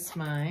is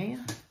my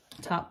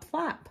top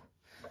flap.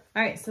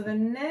 All right, so the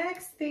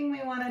next thing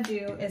we want to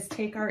do is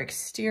take our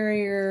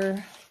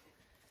exterior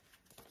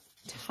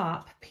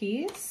top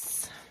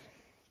piece.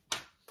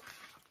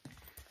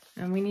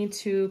 And we need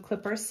to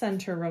clip our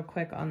center real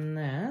quick on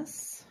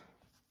this.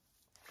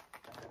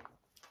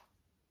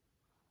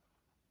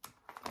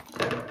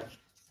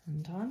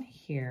 And on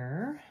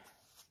here.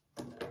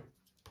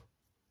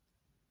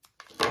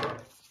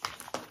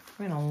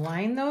 We're going to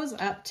line those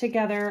up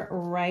together,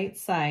 right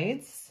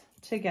sides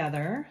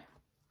together,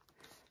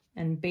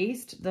 and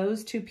baste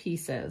those two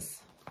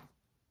pieces.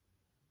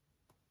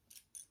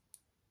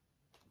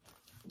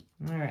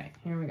 All right,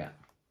 here we go.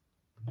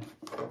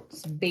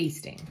 Just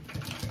basting.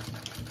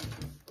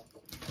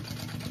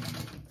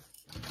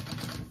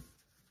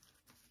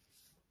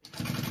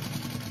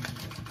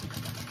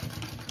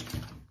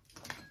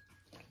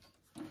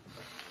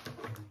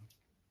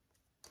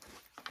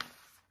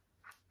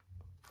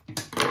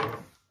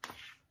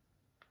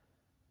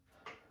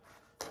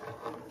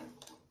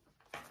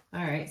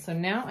 All right, so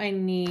now I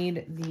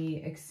need the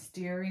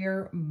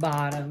exterior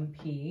bottom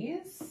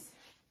piece,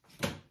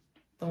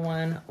 the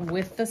one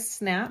with the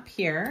snap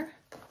here,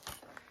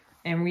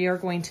 and we are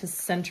going to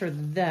center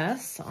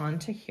this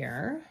onto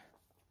here.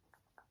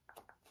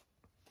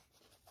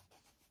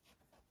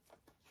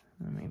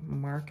 Let me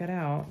mark it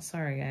out.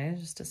 Sorry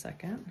guys, just a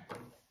second.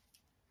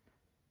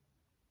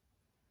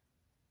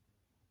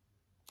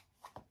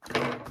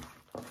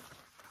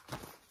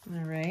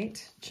 All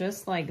right,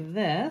 just like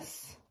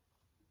this.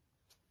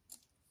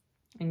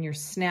 And your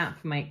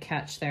snap might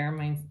catch there.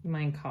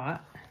 Mine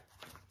caught.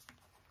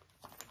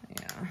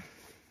 Yeah.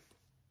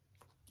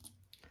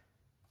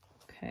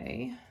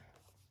 Okay.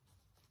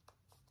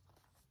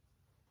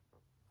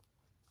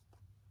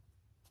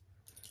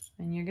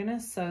 And you're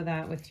gonna sew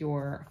that with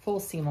your full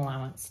seam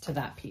allowance to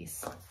that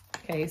piece.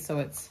 Okay, so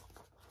it's,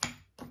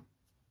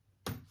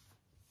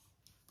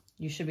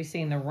 you should be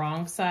seeing the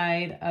wrong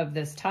side of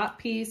this top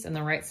piece and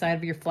the right side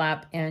of your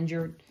flap and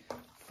your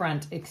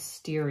front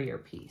exterior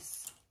piece.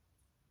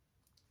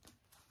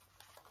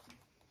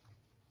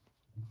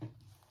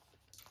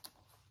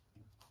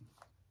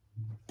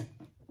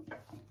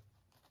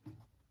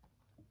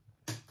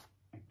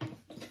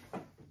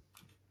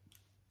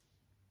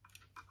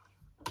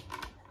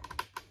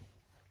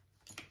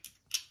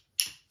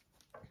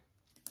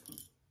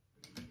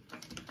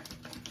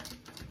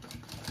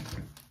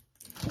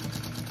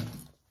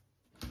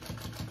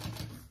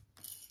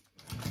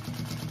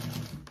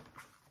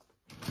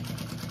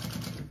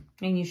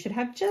 And you should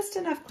have just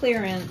enough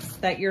clearance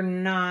that you're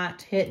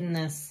not hitting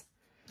this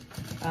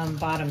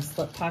bottom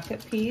slip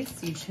pocket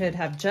piece. You should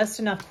have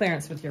just enough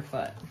clearance with your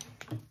foot.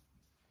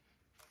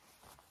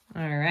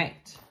 All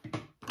right,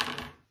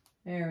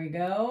 there we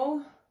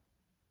go.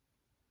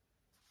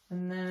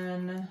 And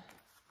then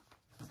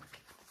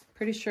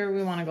pretty sure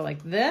we want to go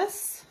like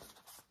this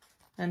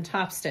and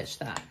top stitch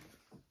that.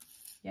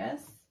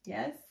 Yes,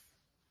 yes.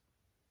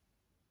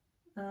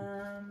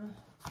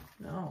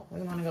 No,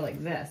 we want to go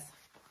like this.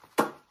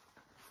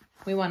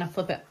 We want to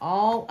flip it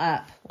all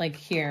up like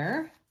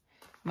here.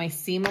 My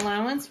seam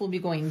allowance will be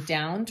going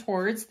down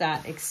towards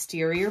that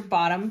exterior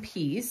bottom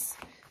piece,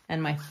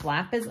 and my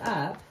flap is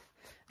up,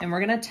 and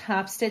we're going to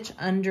top stitch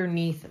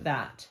underneath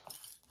that.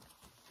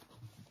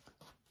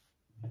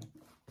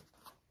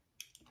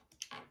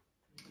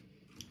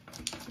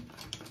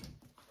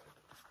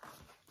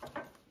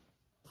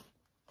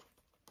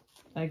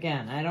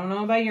 Again, I don't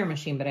know about your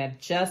machine, but I have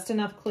just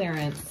enough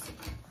clearance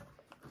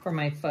for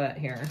my foot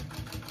here.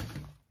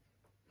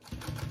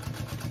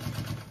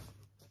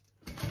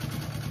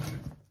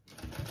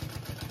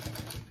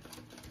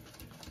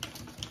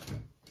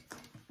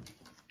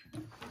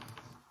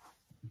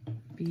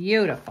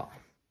 Beautiful.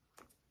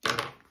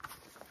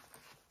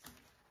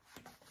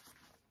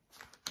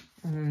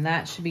 And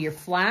that should be your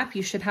flap.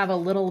 You should have a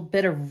little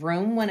bit of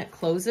room when it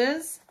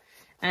closes.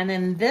 And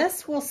then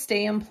this will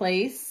stay in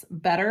place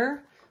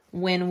better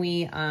when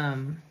we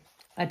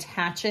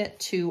attach it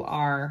to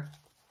our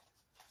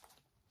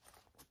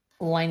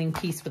lining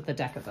piece with the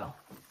Decovil,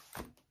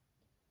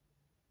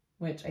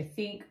 which I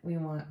think we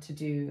want to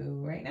do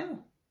right now,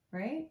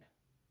 right?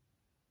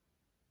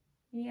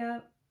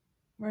 Yep.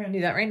 We're gonna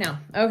do that right now.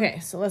 Okay,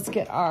 so let's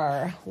get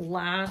our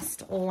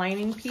last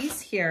lining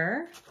piece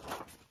here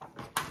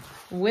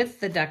with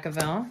the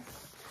Decovil.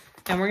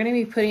 And we're gonna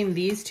be putting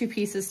these two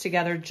pieces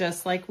together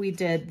just like we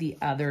did the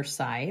other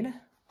side.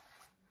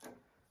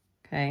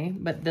 Okay,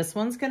 but this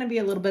one's gonna be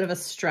a little bit of a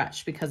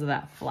stretch because of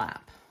that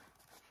flap.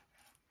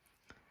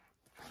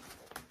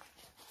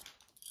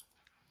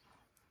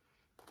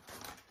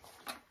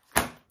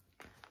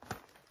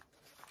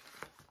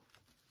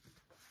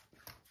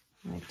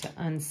 My like to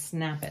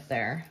unsnap it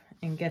there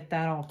and get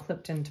that all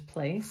clipped into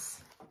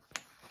place.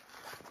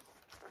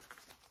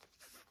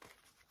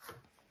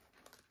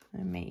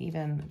 I may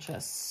even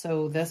just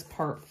sew this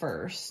part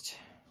first.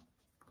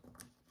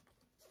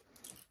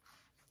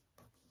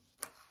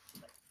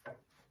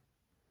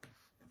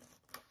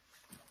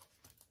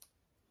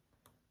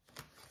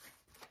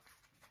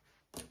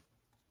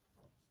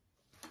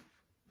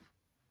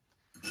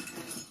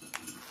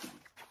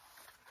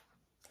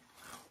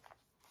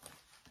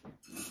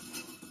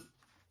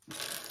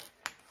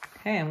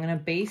 Okay, I'm gonna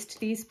baste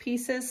these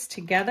pieces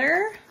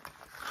together.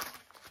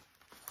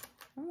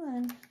 Come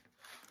on.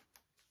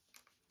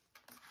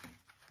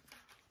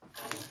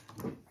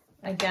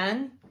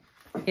 Again,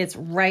 it's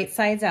right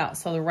sides out.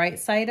 So the right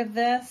side of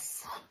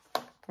this,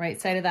 right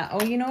side of that.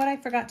 Oh, you know what I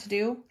forgot to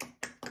do?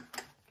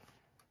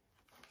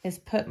 Is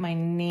put my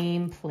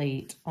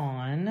nameplate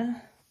on.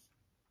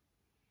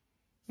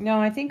 No,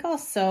 I think I'll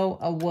sew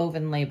a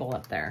woven label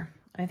up there.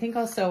 I think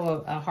I'll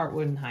sew a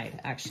heartwood and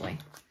hide, actually.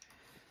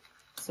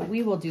 So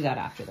we will do that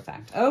after the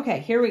fact. Okay,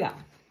 here we go.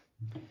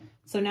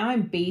 So now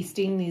I'm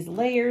basting these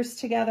layers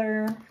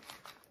together.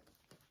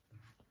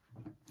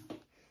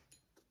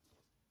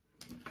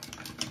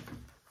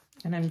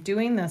 And I'm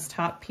doing this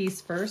top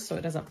piece first so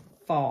it doesn't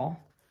fall.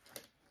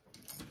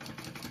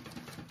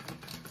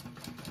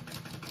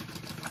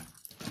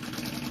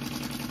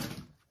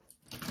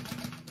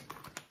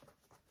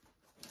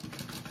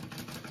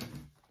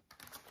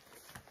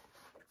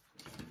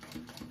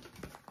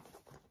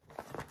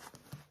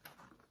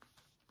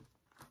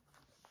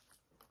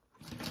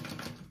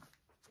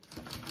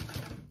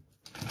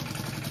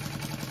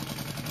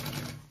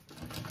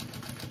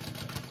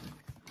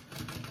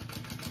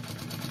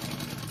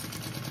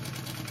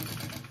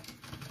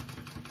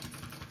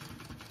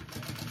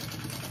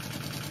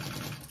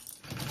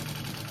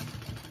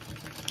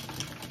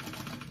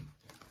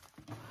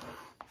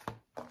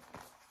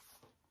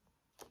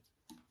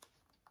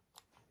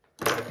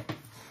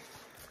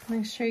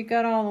 Make sure you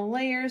got all the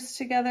layers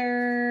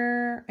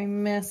together. I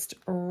missed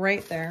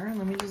right there.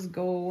 Let me just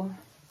go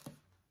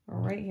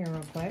right here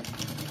real quick.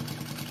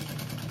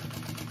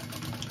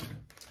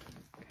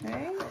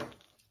 Okay.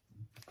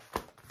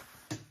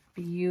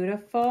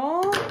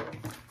 Beautiful.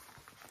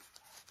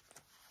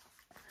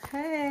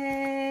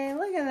 Hey,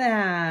 look at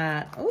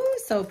that. Oh,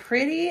 so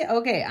pretty.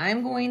 Okay,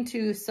 I'm going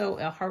to sew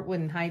a heartwood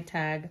and hide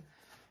tag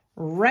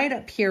right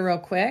up here real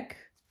quick,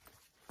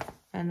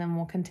 and then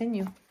we'll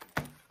continue.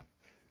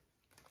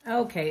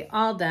 Okay,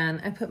 all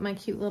done. I put my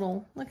cute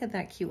little, look at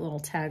that cute little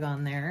tag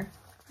on there.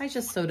 I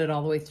just sewed it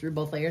all the way through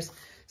both layers.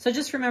 So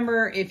just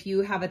remember, if you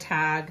have a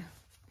tag,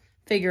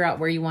 figure out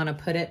where you want to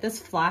put it.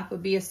 This flap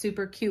would be a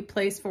super cute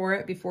place for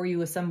it before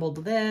you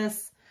assembled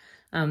this.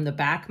 The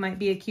back might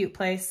be a cute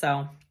place.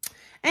 So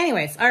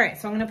anyways, all right,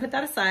 so I'm going to put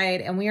that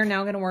aside, and we are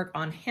now going to work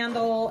on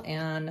handle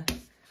and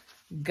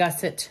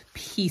gusset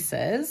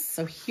pieces.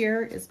 So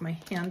here is my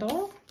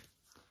handle.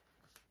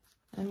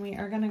 And we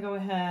are going to go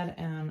ahead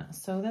and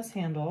sew this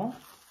handle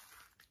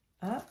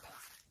up.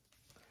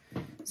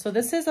 So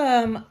this is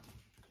a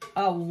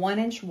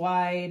 1-inch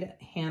wide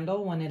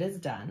handle when it is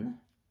done.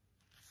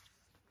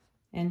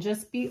 And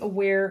just be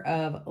aware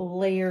of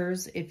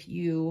layers. If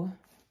you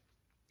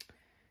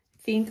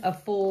think a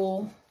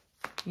full,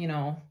 you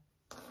know,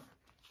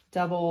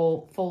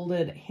 double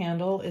folded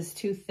handle is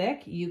too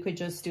thick, you could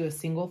just do a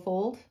single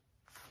fold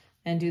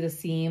and do the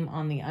seam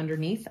on the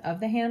underneath of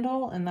the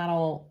handle, and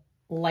that'll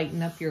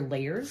lighten up your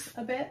layers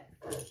a bit.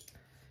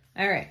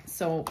 All right,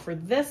 so for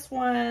this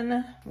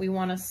one, we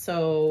want to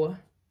sew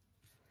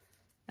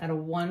at a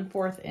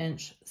 1/4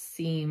 inch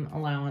seam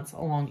allowance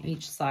along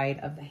each side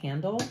of the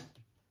handle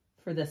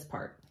for this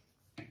part.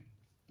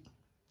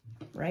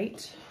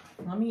 Right?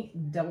 Let me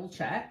double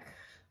check.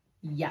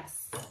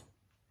 Yes.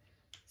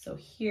 So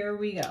here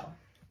we go.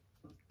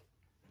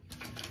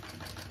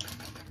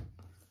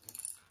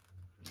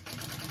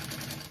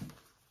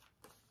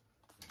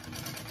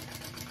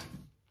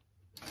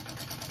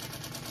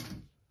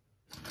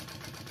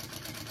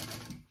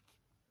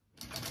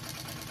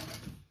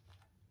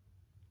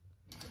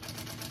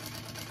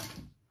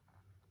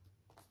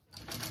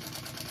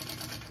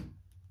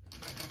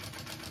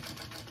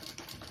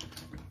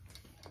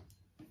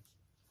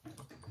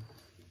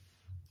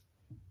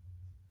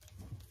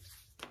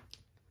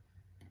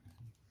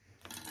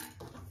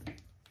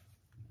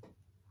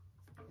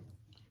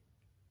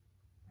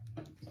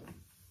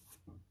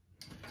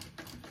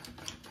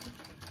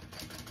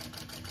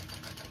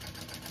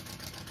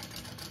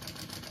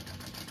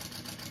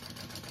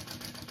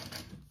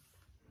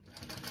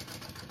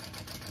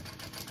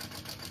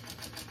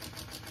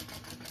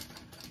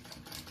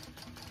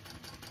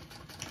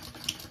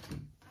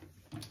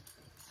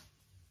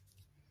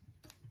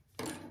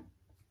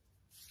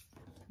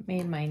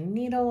 Made my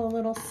needle a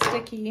little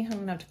sticky. I'm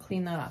gonna have to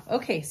clean that off.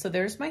 Okay, so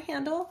there's my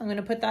handle. I'm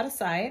gonna put that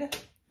aside.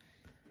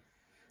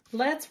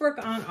 Let's work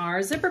on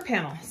our zipper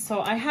panel. So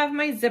I have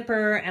my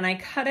zipper and I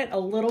cut it a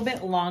little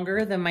bit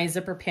longer than my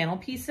zipper panel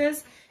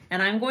pieces.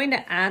 And I'm going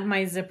to add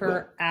my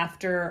zipper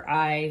after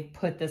I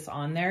put this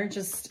on there.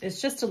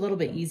 It's just a little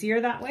bit easier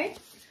that way.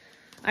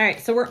 All right,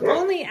 so we're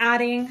only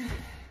adding,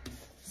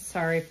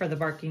 sorry for the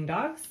barking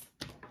dogs.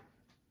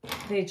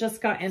 They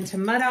just got into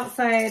mud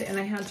outside and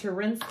I had to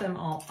rinse them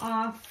all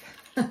off.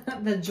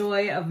 The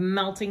joy of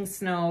melting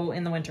snow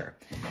in the winter.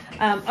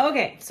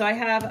 Okay, so I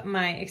have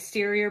my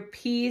exterior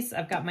piece.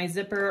 I've got my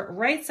zipper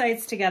right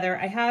sides together.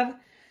 I have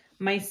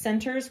my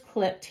centers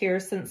clipped here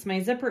since my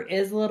zipper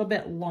is a little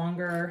bit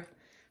longer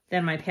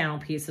than my panel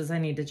pieces. I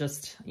need to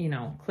just, you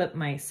know, clip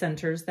my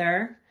centers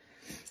there.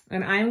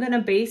 And I'm going to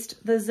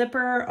baste the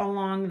zipper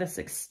along this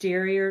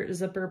exterior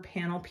zipper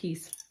panel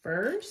piece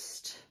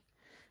first,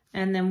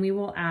 and then we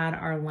will add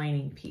our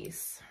lining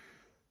piece.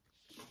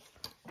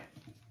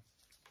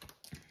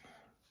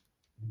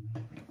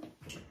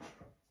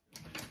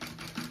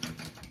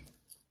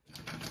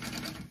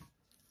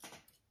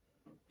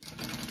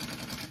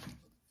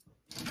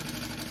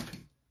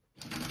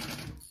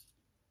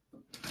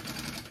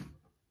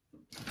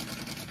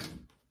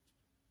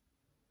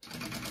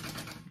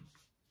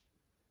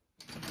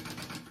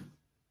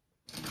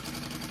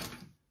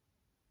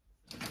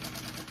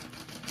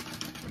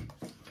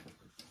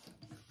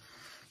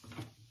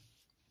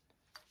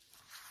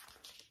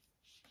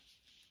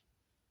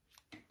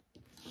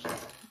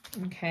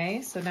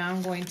 Okay, so now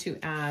I'm going to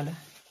add,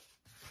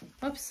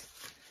 whoops,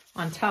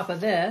 on top of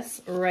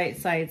this, right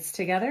sides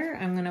together,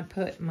 I'm going to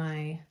put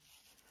my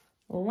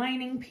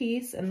lining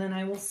piece, and then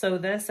I will sew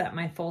this at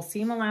my full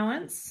seam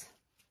allowance.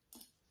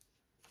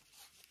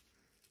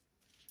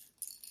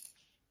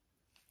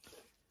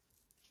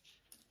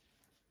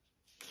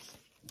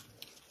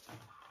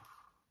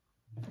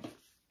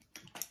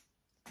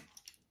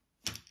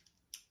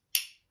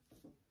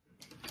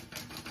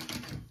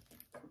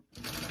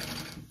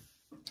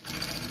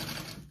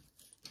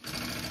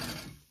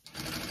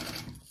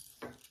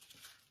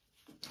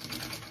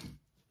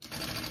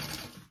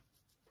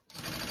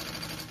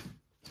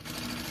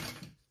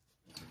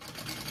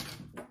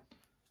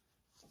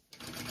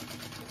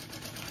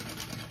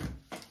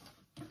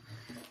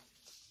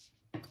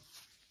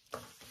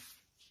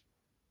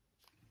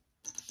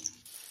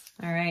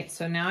 All right,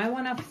 so now I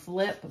want to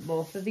flip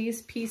both of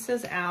these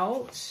pieces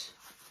out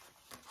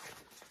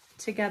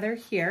together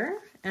here,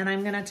 and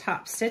I'm going to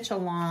top stitch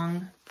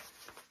along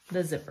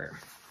the zipper.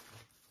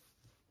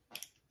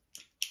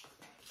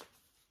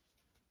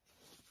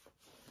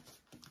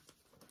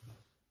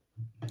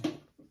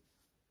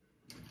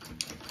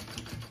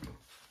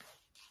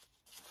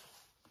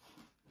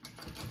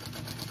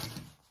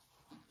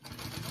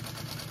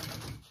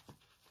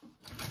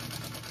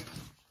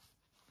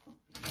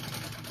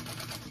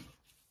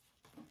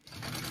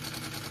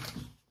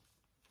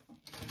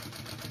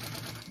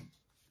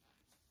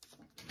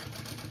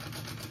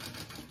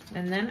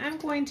 And then I'm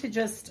going to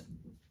just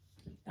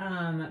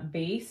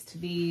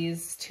baste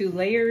these two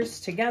layers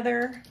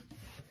together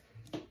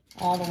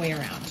all the way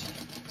around.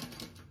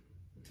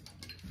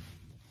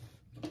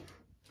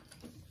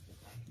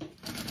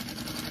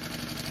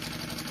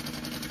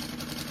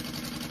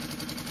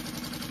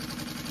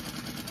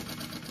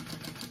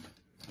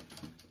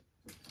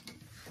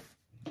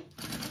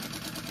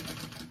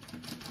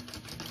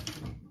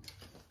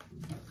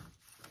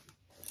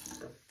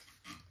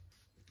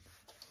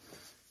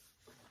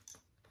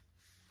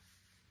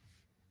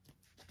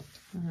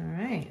 All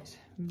right,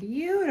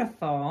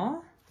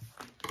 beautiful.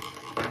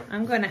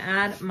 I'm going to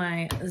add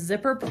my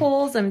zipper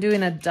pulls. I'm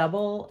doing a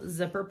double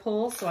zipper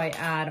pull, so I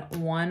add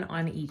one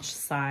on each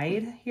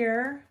side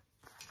here.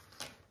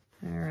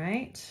 All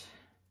right.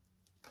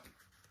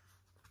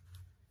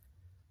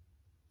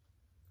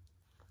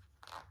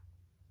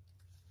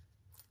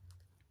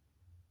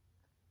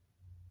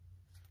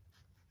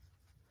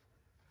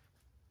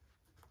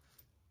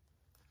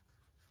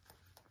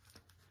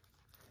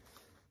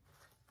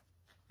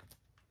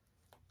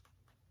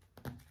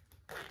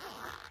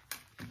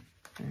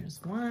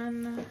 There's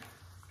one.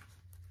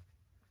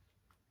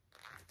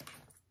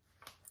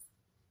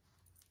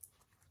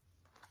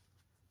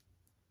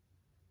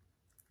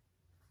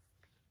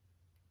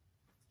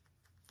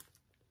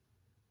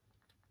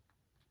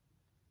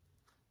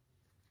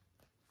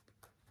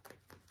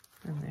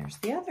 And there's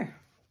the other.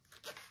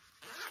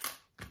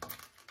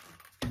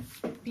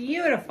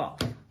 Beautiful.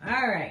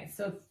 All right,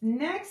 so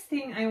next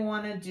thing I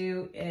want to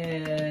do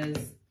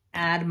is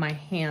add my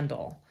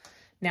handle.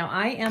 Now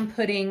I am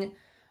putting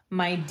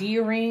my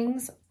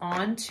D-rings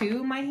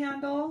onto my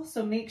handle.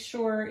 So make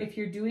sure if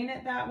you're doing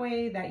it that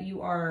way that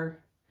you are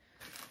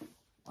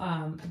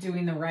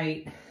doing the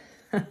right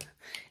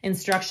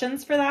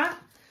instructions for that.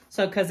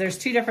 So, because there's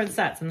two different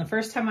sets. And the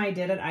first time I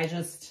did it, I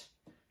just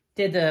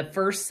did the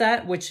first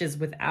set, which is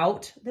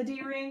without the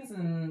D-rings,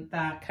 and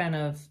that kind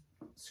of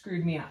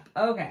screwed me up.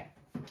 Okay.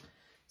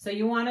 So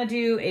you want to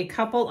do a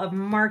couple of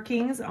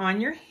markings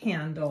on your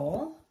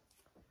handle.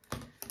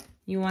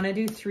 You want to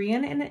do 3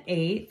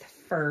 1/8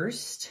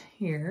 first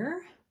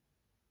here.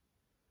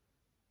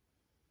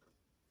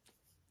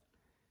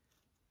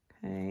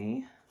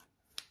 Okay.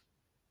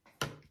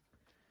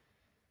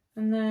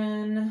 And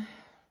then,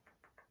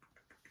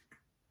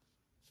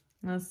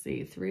 let's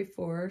see,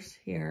 3/4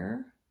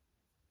 here.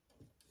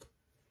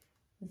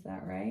 Is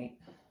that right?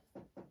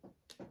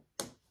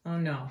 Oh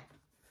no.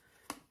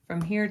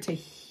 From here to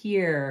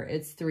here,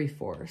 it's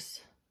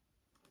 3/4.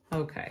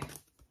 Okay.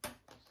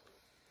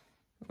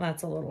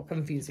 That's a little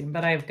confusing,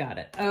 but I've got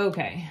it.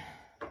 Okay.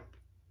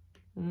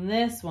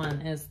 This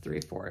one is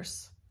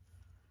 3/4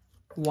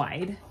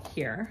 wide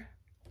here.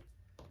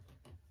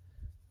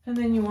 And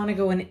then you want to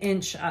go 1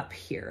 inch up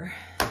here.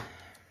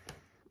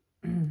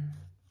 All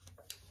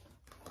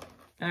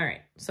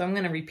right, so I'm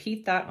going to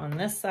repeat that on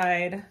this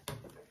side.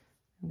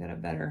 I've got a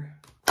better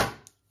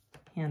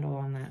handle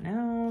on that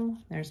now.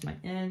 There's my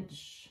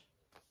inch.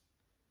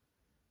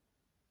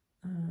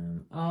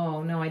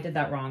 Oh no, I did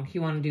that wrong.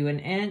 You want to do 1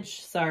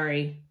 inch,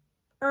 sorry.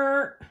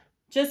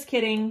 Just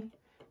kidding.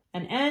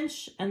 1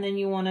 inch, and then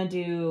you want to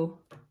do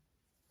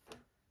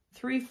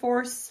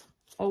 3/4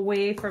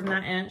 away from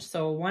that inch.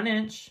 So 1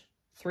 inch,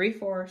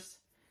 3/4,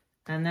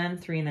 and then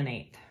 3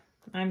 1/8.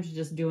 I'm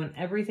just doing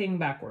everything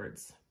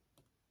backwards.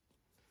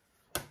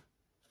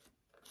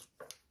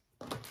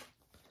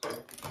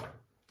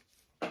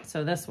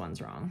 So this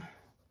one's wrong.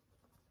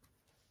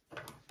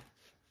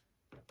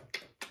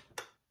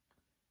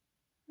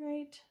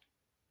 Right.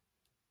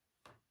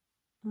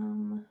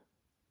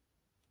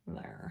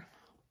 There.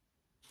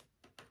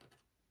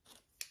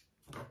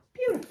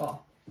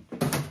 Beautiful.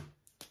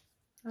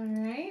 All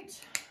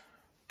right.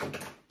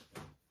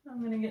 I'm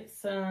going to get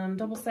some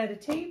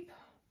double-sided tape.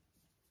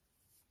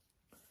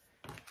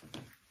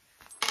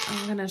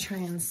 I'm going to try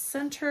and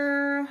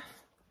center.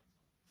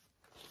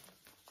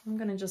 I'm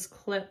going to just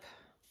clip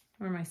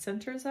where my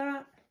center's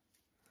at.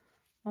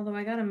 Although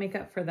I got to make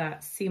up for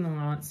that seam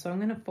allowance, so I'm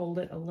going to fold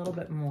it a little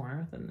bit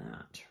more than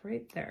that,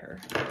 right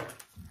there.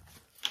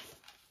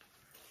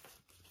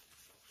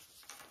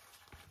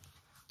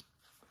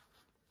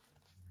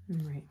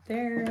 And right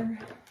there.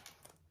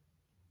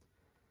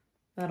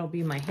 That'll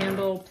be my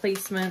handle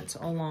placement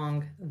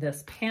along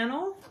this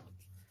panel.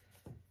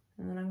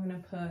 And then I'm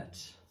going to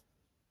put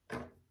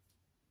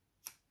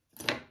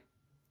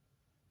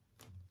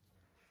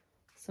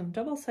some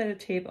double-sided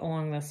tape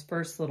along this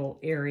first little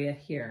area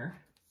here.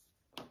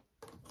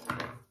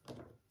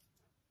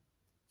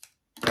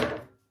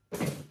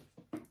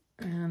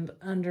 And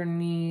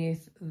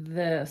underneath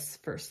this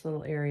first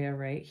little area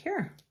right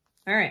here.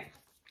 All right.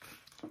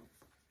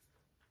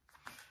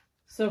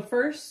 So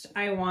first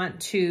I want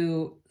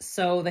to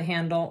sew the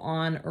handle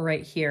on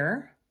right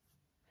here.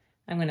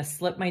 I'm going to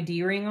slip my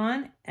D-ring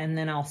on and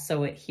then I'll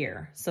sew it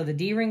here. So the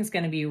D-ring is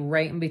going to be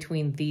right in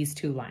between these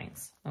two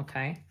lines.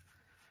 Okay.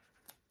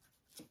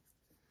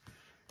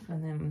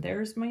 And then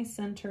there's my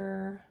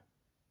center.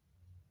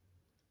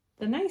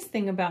 The nice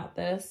thing about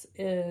this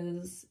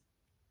is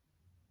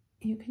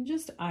you can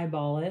just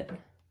eyeball it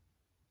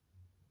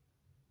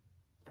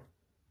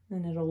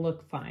and it'll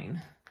look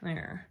fine.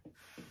 There.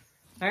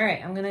 All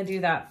right, I'm gonna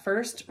do that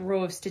first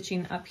row of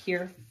stitching up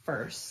here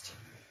first.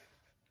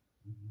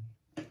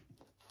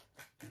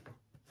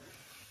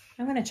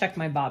 I'm gonna check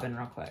my bobbin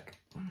real quick.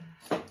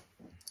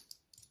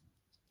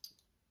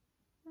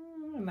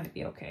 It might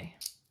be okay.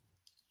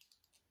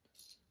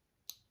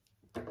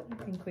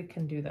 I think we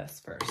can do this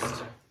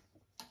first.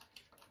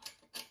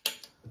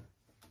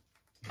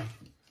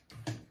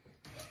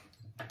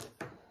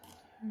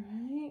 All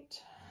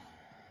right.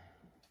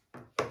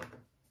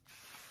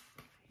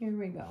 Here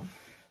we go.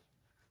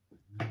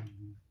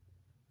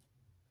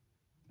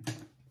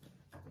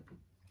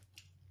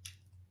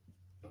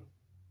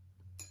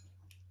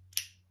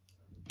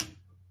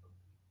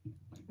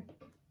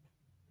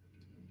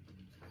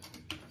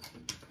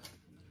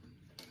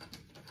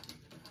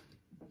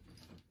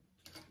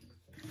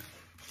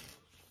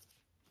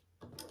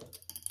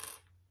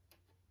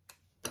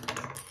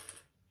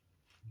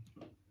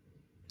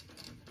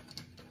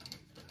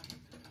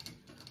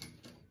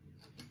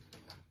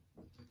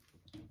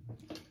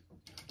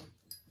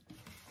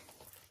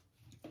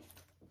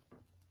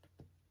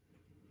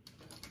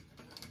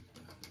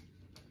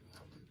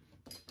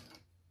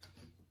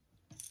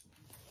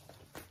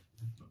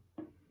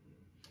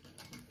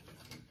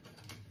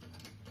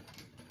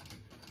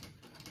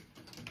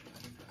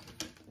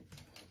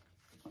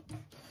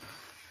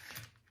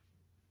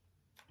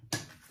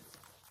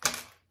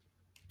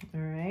 All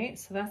right,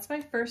 so that's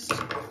my first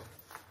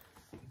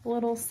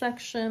little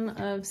section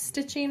of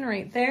stitching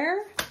right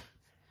there.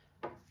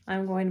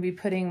 I'm going to be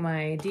putting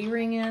my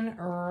D-ring in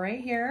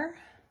right here.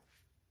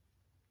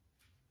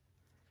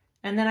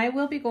 And then I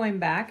will be going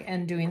back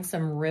and doing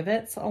some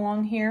rivets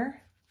along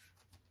here.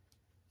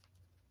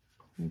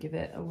 And give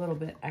it a little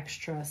bit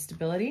extra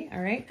stability.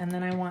 All right, and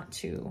then I want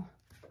to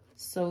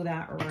sew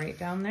that right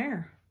down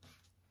there.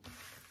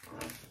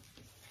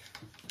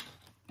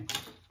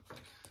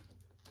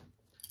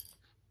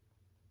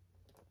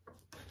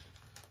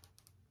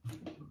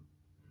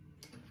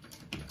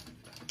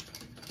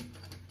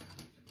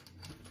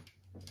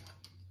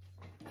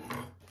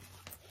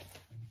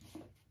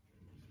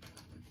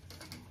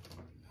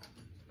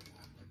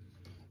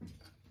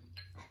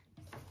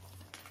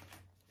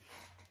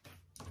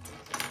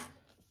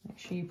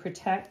 sure you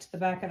protect the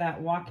back of that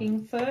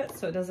walking foot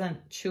so it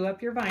doesn't chew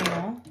up your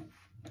vinyl.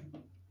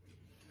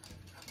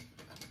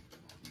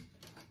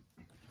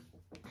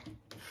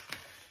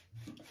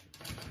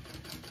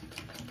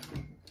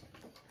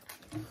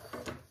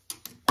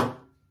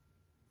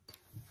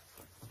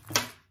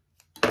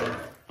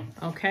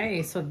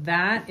 Okay, so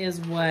that is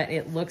what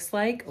it looks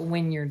like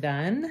when you're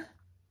done.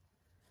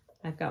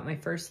 I've got my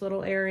first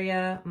little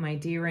area, my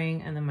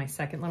D-ring, and then my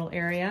second little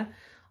area.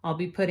 I'll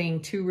be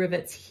putting 2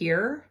 rivets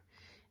here.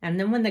 And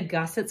then when the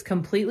gusset's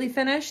completely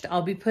finished,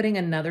 I'll be putting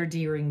another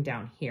D-ring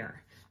down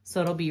here.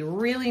 So it'll be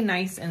really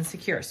nice and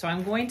secure. So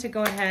I'm going to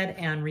go ahead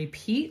and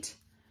repeat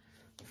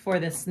for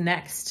this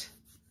next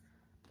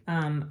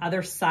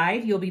other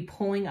side. You'll be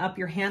pulling up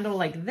your handle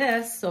like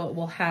this so it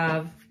will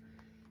have,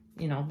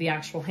 you know, the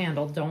actual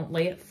handle. Don't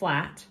lay it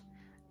flat,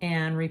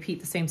 and repeat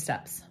the same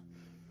steps.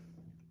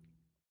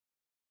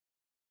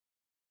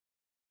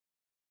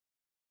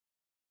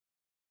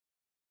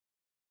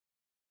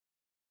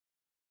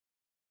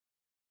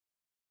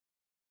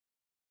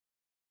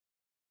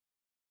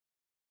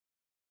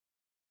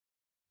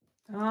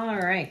 All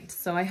right,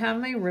 so I have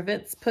my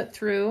rivets put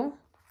through.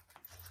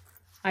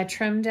 I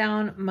trimmed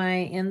down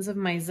my ends of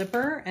my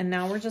zipper, and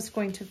now we're just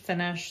going to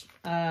finish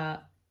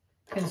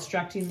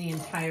constructing the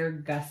entire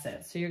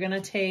gusset. So you're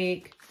gonna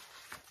take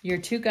your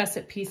 2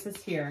 gusset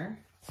pieces here.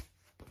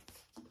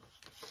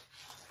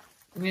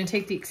 I'm gonna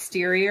take the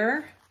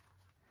exterior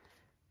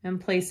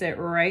and place it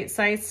right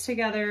sides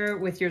together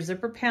with your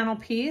zipper panel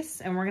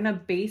piece, and we're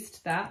gonna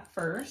baste that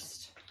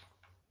first.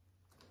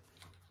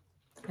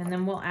 And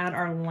then we'll add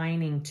our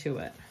lining to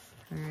it,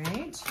 all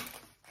right?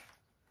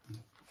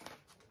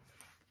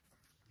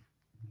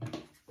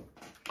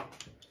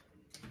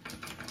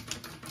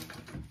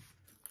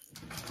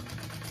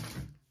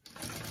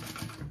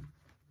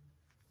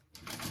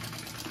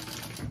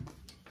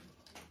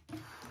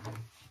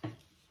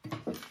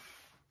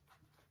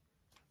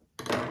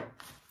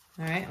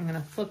 All right, I'm gonna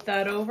flip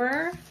that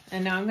over,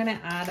 and now I'm gonna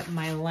add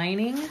my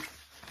lining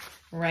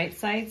right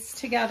sides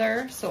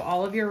together. So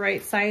all of your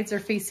right sides are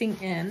facing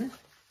in.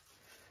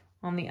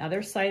 On the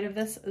other side of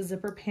this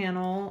zipper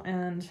panel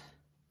and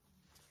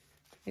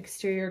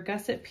exterior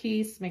gusset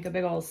piece, make a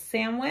big old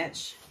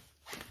sandwich.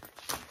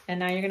 And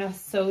now you're gonna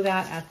sew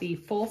that at the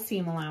full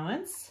seam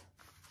allowance.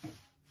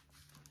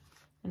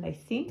 And I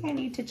think I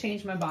need to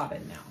change my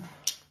bobbin now.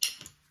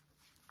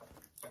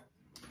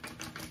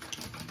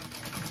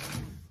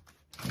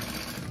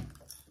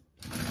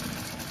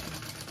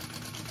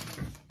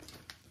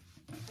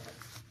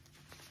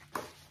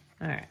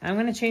 All right, I'm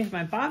gonna change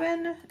my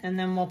bobbin and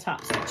then we'll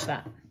top stitch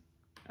that.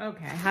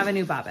 Okay, I have a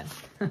new bobbin.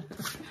 All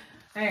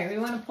right, we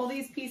wanna pull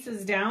these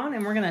pieces down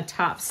and we're gonna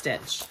top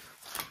stitch. So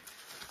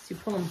you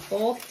pull them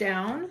both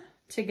down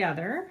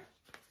together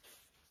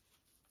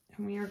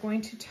and we are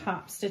going to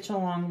top stitch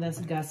along this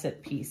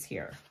gusset piece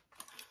here.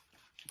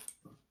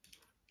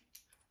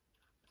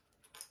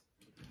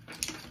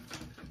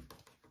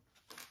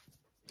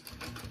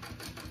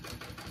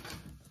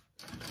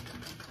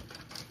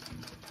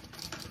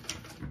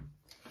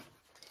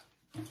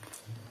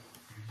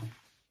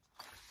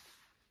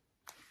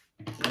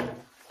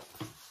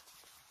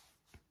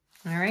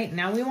 All right,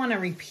 now we want to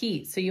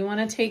repeat. So you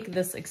want to take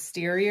this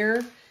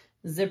exterior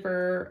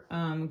zipper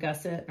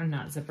gusset, or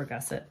not zipper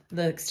gusset,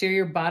 the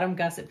exterior bottom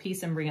gusset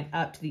piece and bring it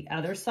up to the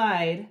other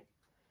side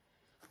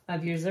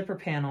of your zipper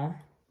panel,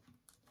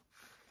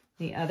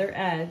 the other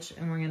edge,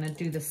 and we're going to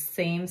do the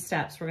same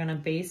steps. We're going to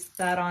baste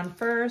that on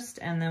first,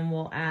 and then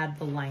we'll add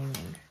the lining.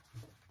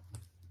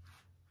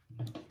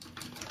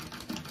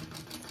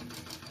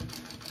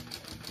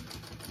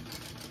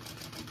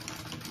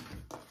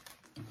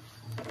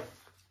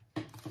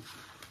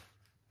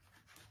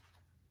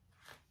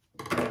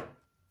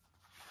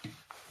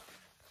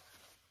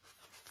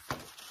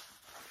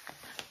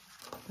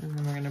 And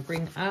then we're going to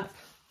bring up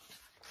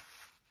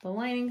the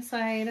lining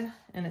side,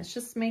 and it's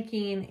just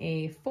making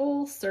a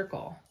full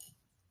circle.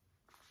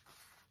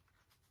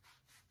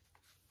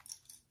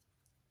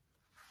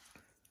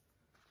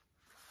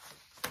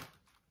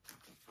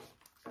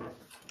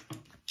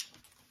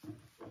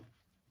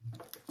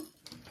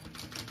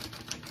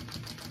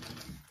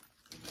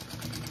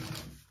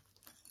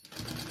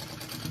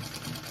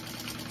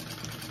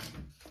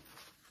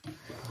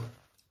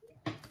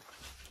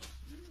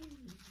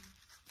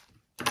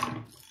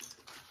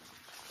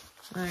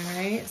 All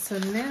right, so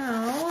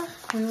now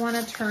we want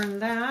to turn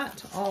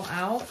that all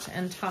out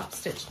and top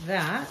stitch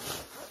that.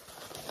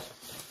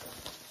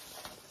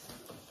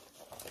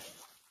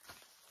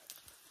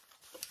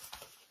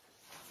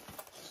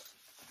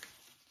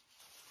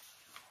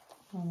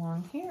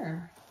 Along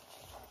here.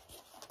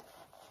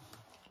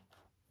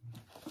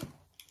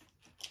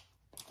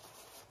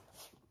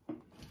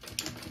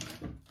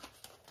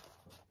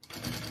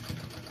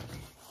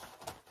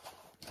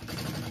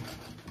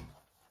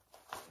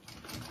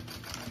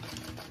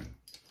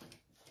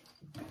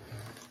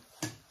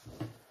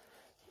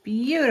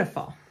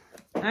 Beautiful.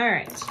 All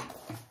right.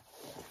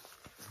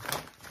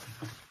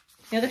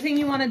 The other thing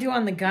you want to do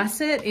on the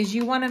gusset is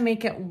you want to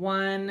make it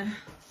one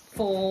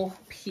full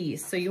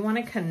piece. So you want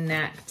to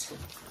connect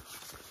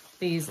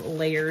these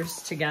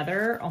layers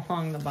together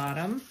along the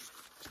bottom.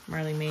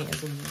 Marley May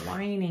is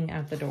whining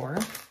at the door.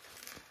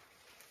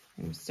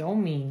 I'm so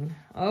mean.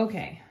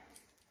 Okay.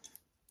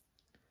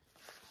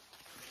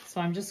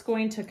 So I'm just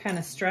going to kind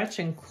of stretch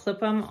and clip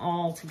them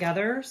all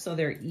together so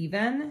they're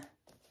even,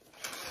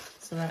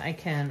 so that I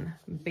can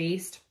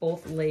baste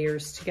both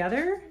layers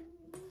together.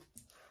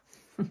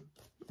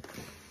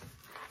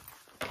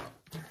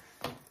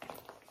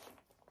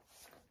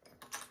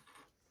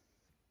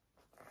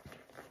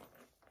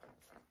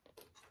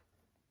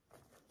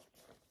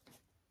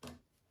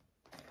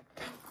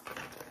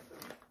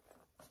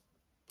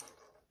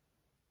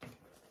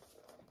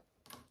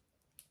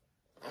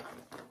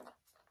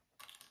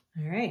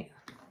 All right,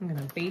 I'm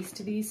gonna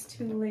baste these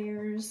 2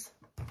 layers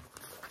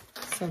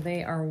so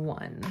they are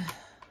one.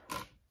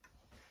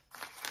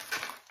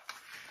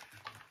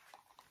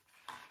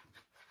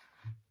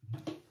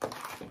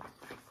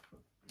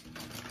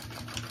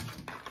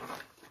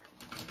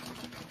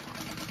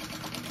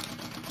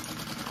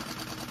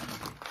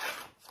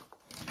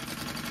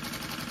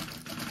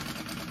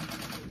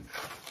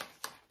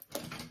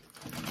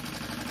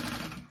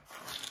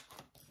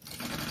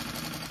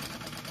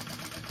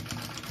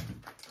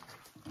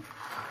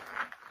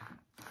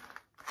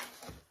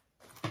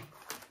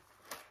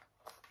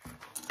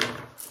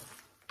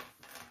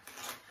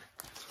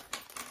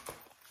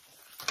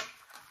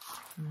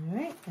 All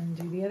right, and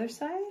do the other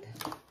side.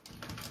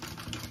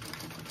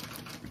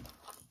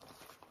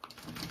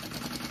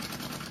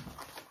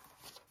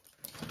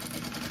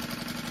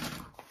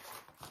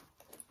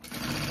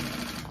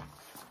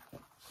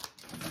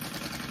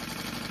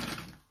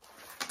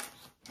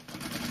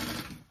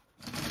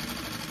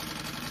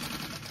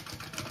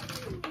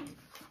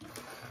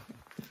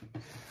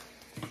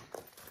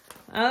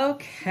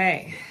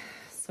 Okay,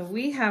 so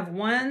we have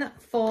one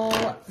full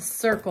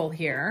circle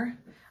here.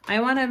 I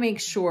want to make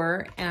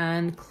sure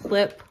and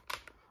clip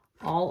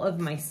all of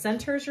my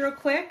centers real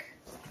quick.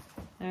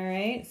 All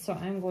right, so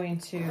I'm going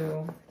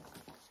to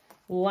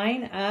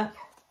line up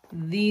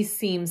these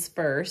seams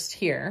first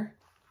here.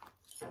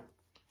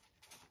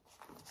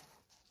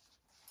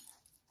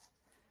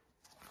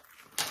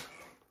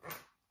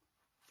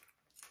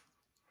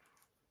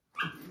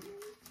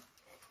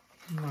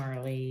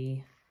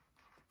 Marley.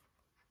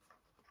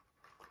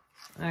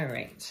 All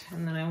right,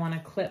 and then I want to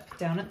clip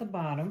down at the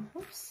bottom.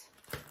 Oops.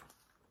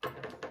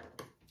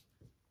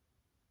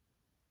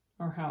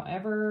 Or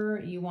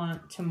however you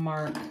want to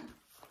mark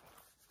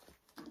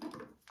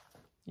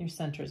your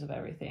centers of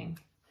everything.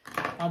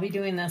 I'll be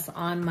doing this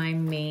on my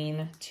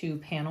main 2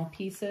 panel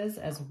pieces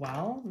as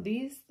well.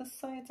 This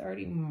side's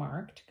already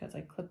marked because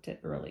I clipped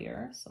it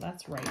earlier, so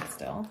that's right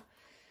still.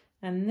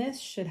 And this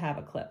should have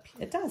a clip.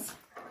 It does.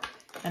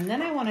 And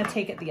then I want to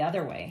take it the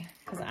other way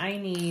because I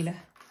need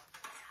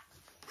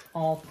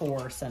all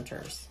 4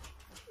 centers.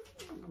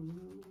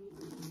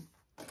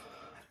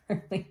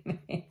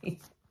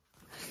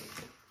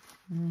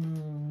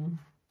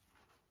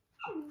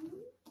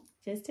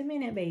 Just a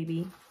minute,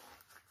 baby.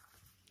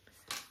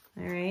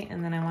 All right,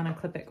 and then I want to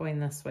clip it going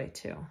this way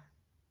too.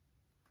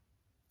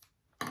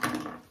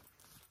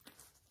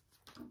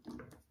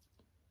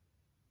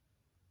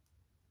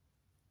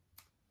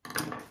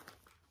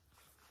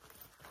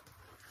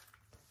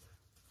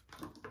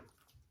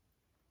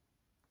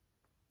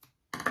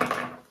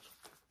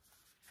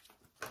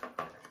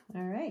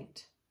 All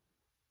right.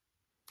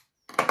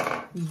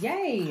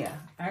 Yay.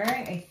 All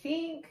right, I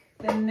think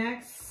the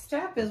next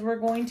step is we're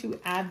going to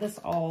add this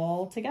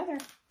all together.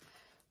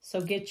 So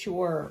get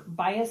your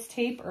bias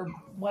tape or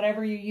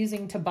whatever you're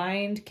using to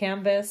bind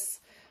canvas.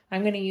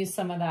 I'm going to use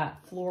some of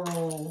that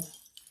floral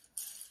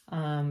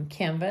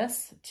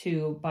canvas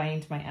to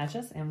bind my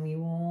edges, and we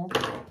will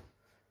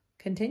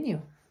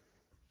continue.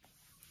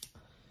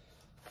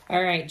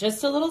 All right,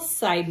 just a little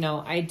side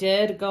note. I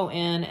did go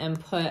in and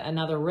put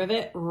another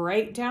rivet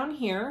right down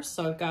here.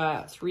 So I've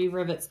got 3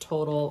 rivets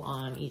total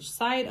on each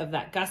side of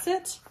that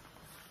gusset.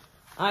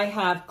 I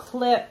have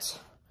clipped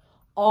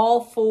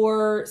all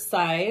 4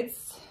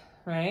 sides,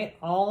 right?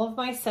 All of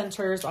my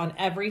centers on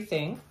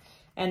everything.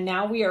 And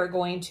now we are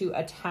going to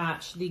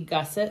attach the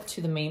gusset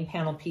to the main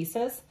panel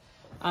pieces.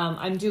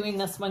 I'm doing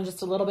this one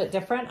just a little bit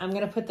different. I'm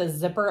going to put the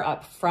zipper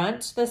up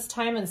front this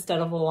time instead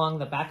of along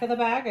the back of the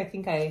bag. I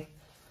think I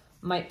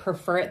might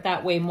prefer it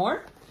that way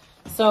more.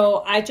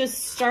 So I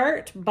just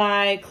start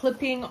by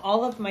clipping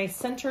all of my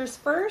centers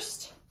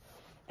first,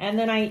 and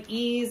then I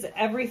ease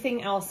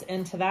everything else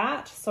into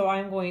that. So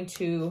I'm going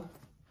to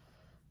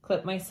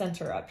clip my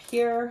center up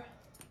here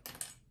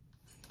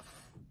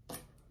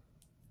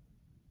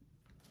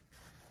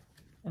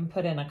and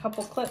put in a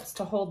couple clips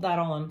to hold that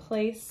all in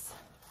place.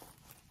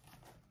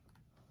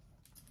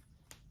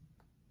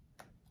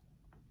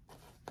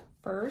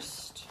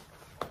 First.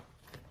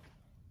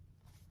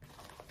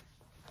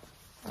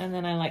 And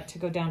then I like to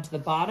go down to the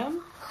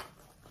bottom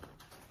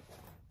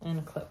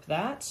and clip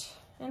that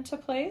into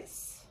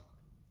place.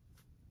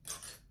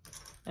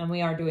 And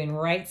we are doing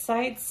right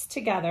sides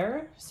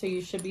together. So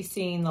you should be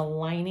seeing the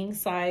lining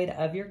side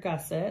of your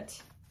gusset.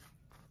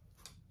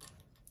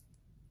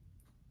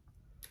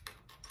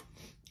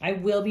 I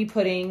will be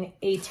putting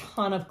a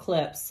ton of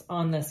clips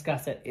on this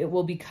gusset. It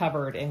will be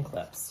covered in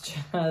clips,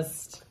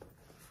 just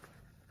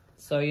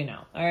so you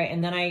know. All right,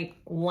 and then I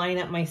line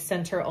up my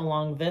center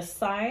along this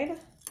side.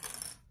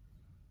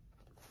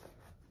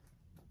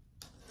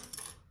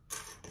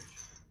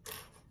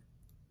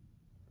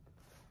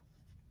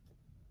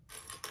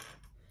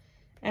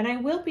 And I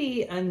will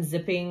be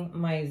unzipping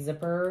my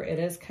zipper. It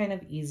is kind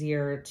of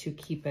easier to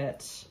keep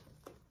it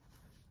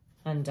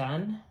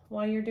undone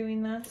while you're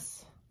doing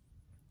this.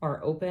 Or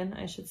open,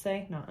 I should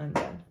say, not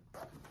undone.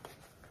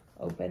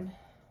 Open.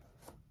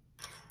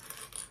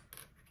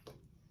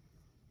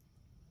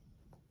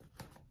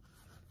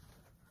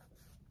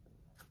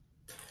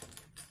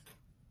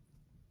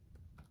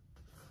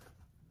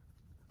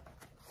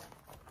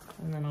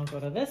 And then I'll go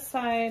to this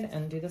side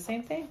and do the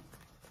same thing.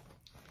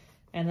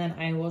 And then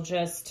I will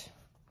just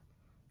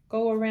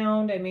go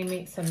around. I may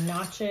make some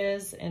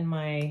notches in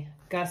my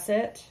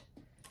gusset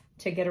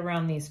to get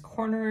around these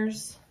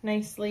corners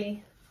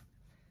nicely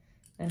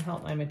and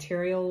help my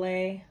material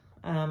lay.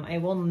 I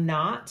will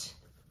not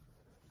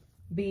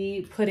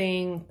be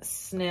putting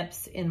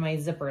snips in my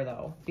zipper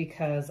though,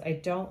 because I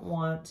don't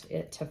want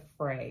it to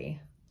fray.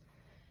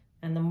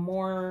 And the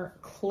more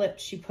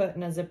clips you put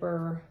in a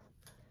zipper,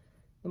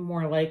 the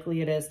more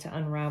likely it is to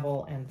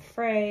unravel and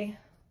fray.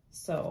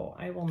 So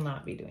I will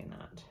not be doing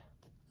that.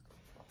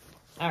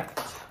 All right.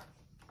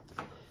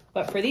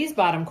 But for these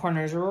bottom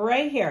corners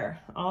right here,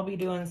 I'll be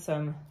doing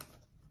some,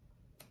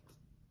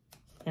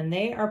 and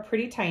they are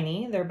pretty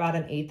tiny. They're about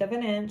 1/8 of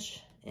an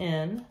inch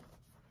in,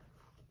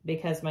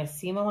 because my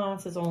seam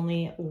allowance is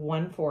only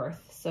 1/4.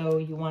 So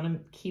you want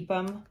to keep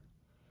them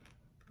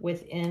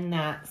within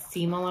that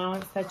seam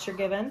allowance that you're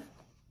given.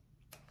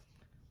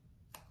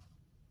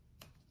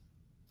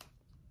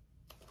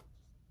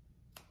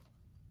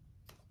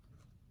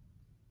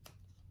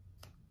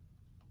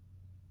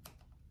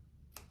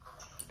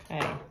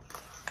 Okay.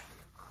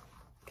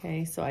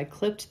 Okay, so I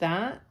clipped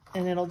that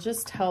and it'll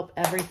just help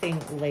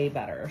everything lay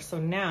better. So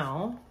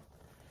now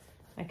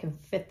I can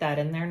fit that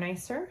in there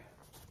nicer.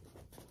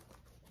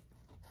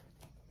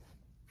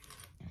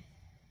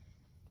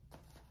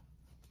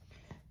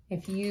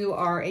 If you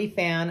are a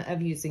fan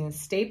of using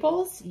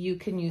staples, you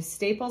can use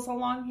staples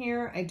along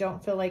here. I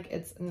don't feel like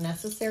it's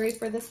necessary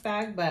for this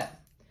bag, but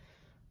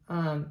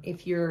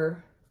if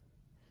you're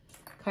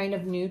kind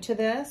of new to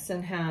this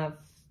and have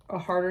a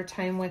harder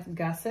time with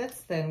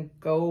gussets, then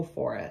go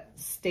for it.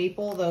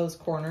 Staple those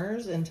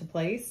corners into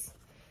place.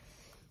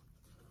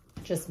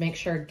 Just make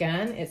sure,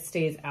 again, it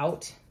stays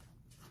out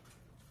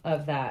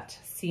of that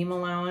seam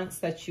allowance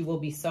that you will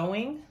be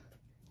sewing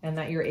and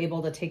that you're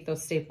able to take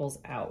those staples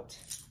out.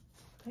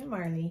 Hi,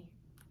 Marley.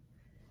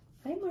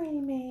 Hi,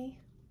 Marley May.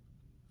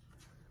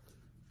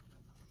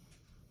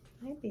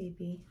 Hi,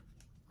 baby.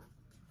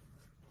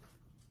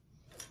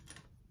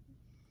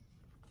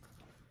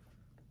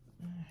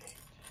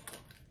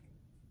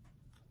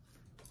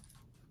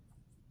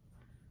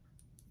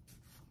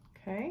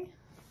 Okay,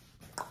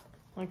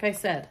 like I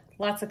said,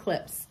 lots of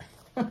clips.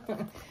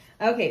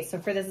 Okay, so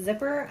for this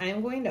zipper,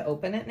 I'm going to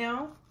open it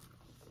now.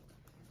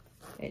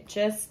 It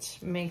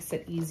just makes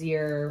it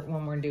easier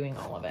when we're doing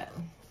all of it.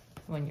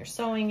 When you're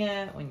sewing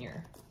it, when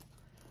you're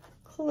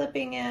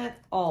clipping it,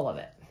 all of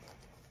it.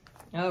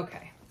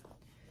 Okay.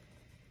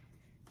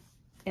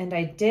 And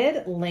I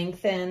did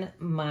lengthen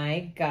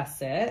my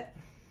gusset,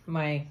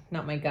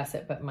 not my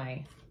gusset, but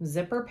my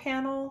zipper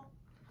panel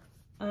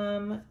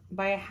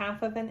by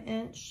 1/2 of an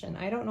inch. And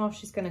I don't know if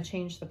she's going to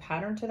change the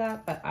pattern to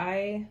that, but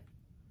I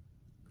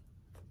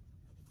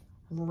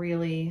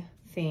really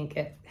think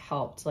it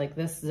helped. Like,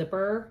 this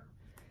zipper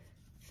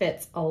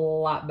fits a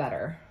lot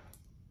better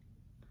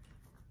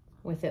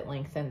with it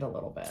lengthened a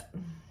little bit.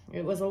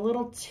 It was a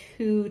little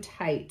too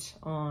tight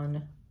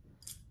on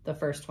the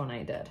first one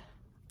I did.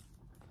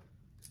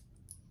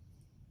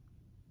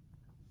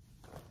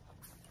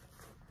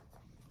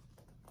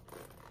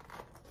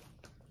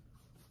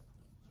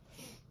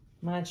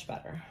 Much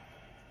better.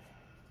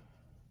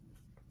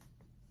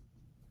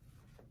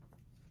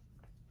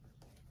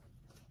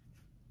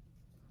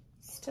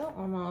 Still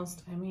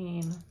almost, I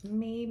mean,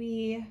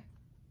 maybe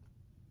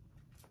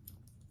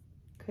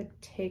could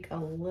take a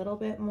little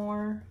bit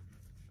more,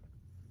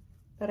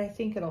 but I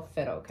think it'll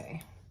fit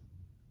okay.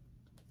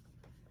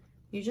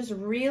 You just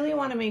really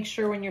want to make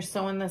sure when you're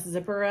sewing this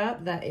zipper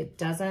up that it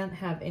doesn't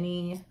have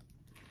any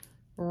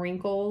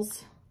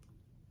wrinkles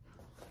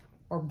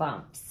or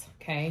bumps.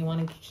 Okay, you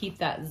want to keep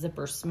that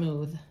zipper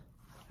smooth.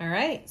 All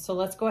right, so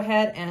let's go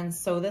ahead and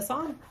sew this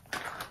on.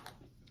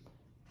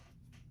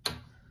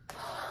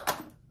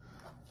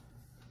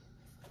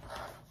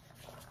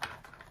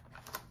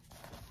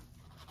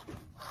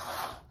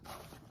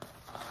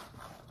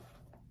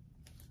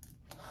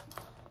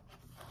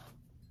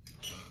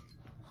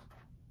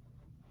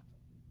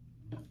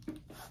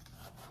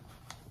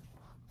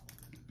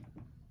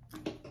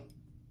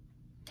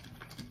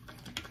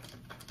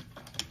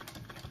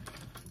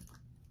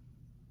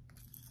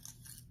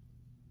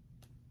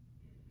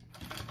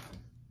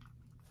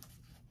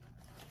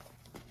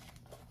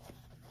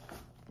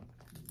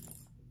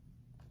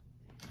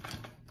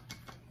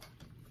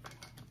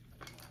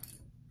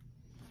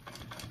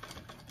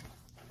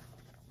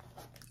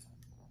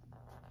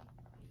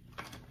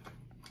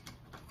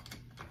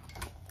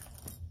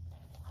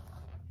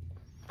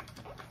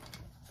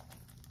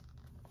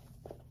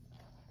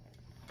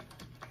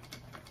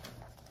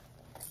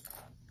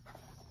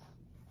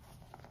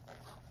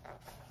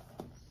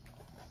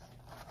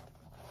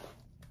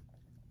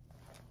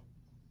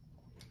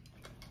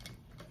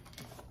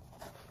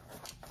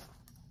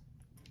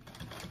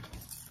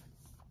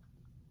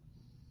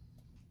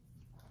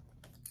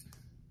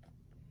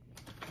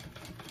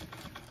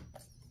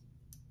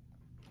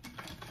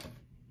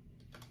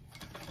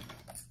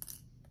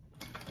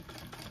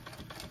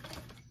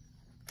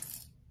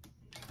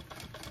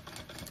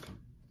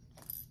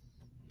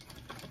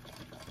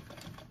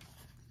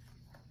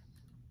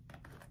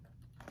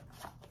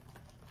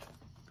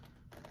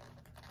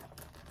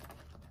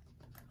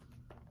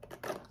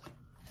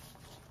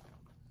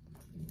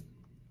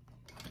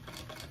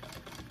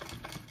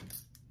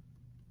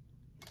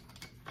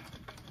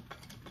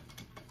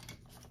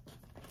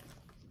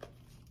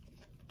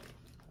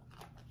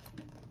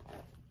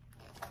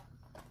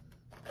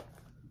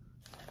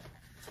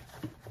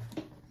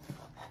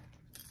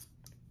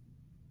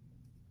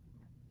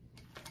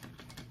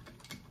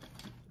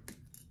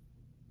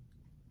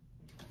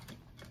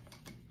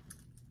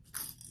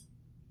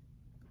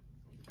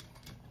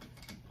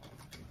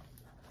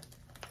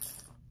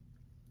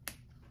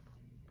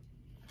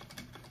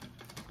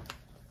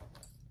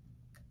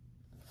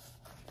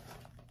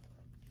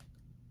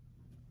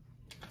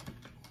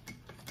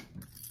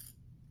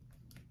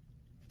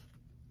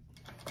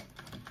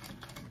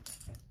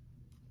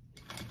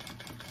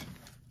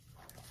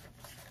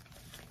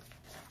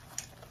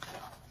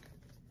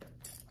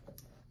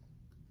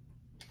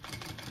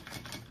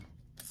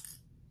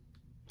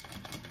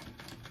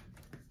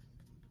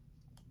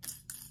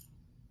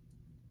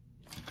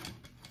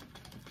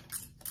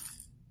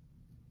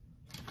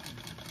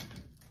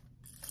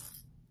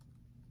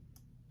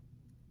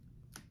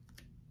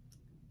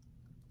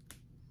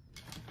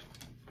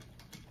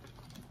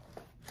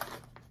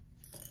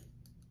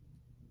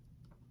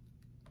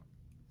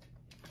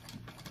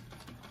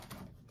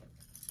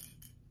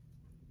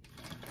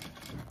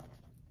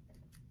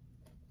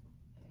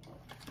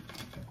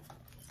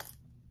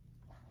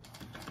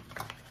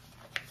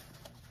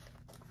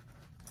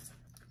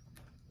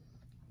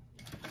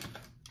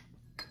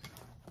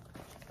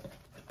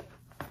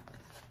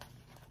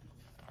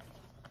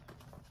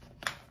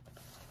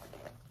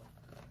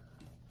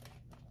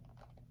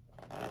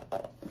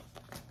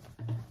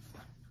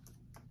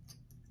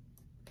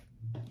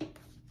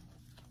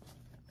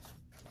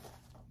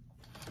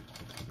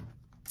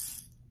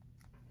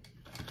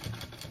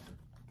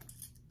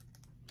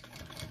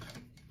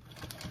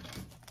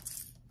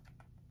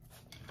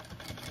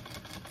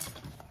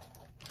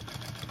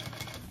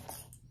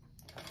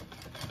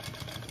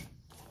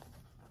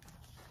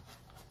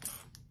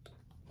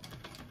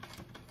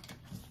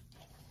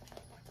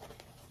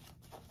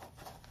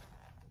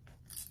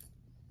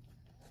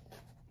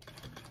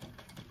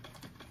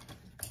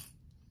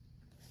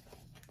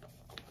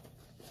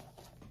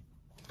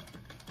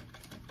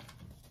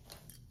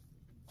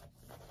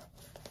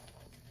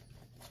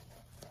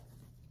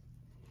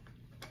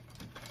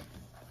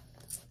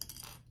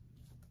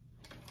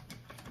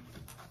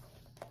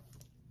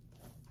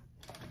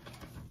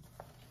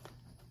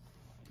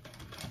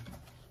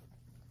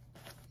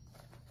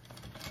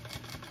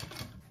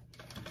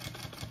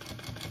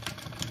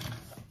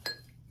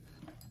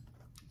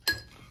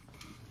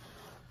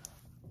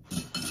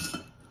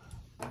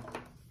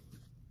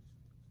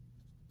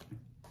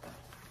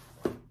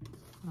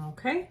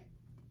 Okay.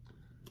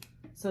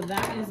 So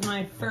that is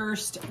my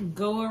first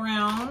go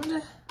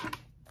around.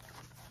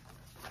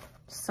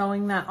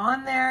 Sewing that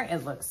on there.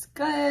 It looks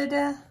good.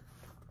 All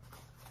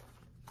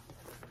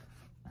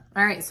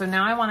right, so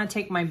now I want to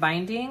take my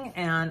binding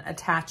and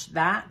attach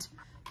that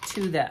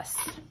to this.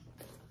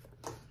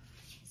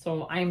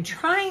 So I'm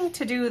trying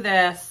to do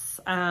this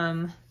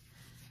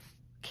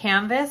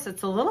canvas.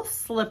 It's a little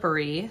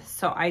slippery,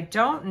 so I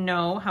don't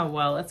know how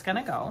well it's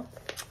gonna go,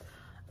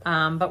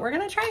 but we're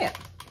gonna try it.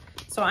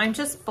 So I'm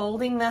just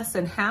folding this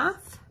in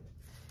half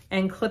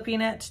and clipping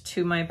it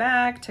to my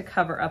bag to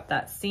cover up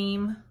that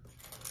seam.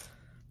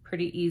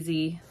 Pretty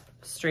easy,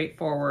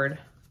 straightforward.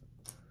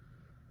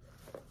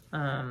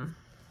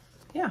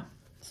 Yeah,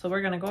 so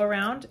we're gonna go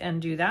around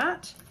and do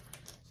that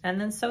and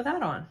then sew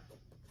that on.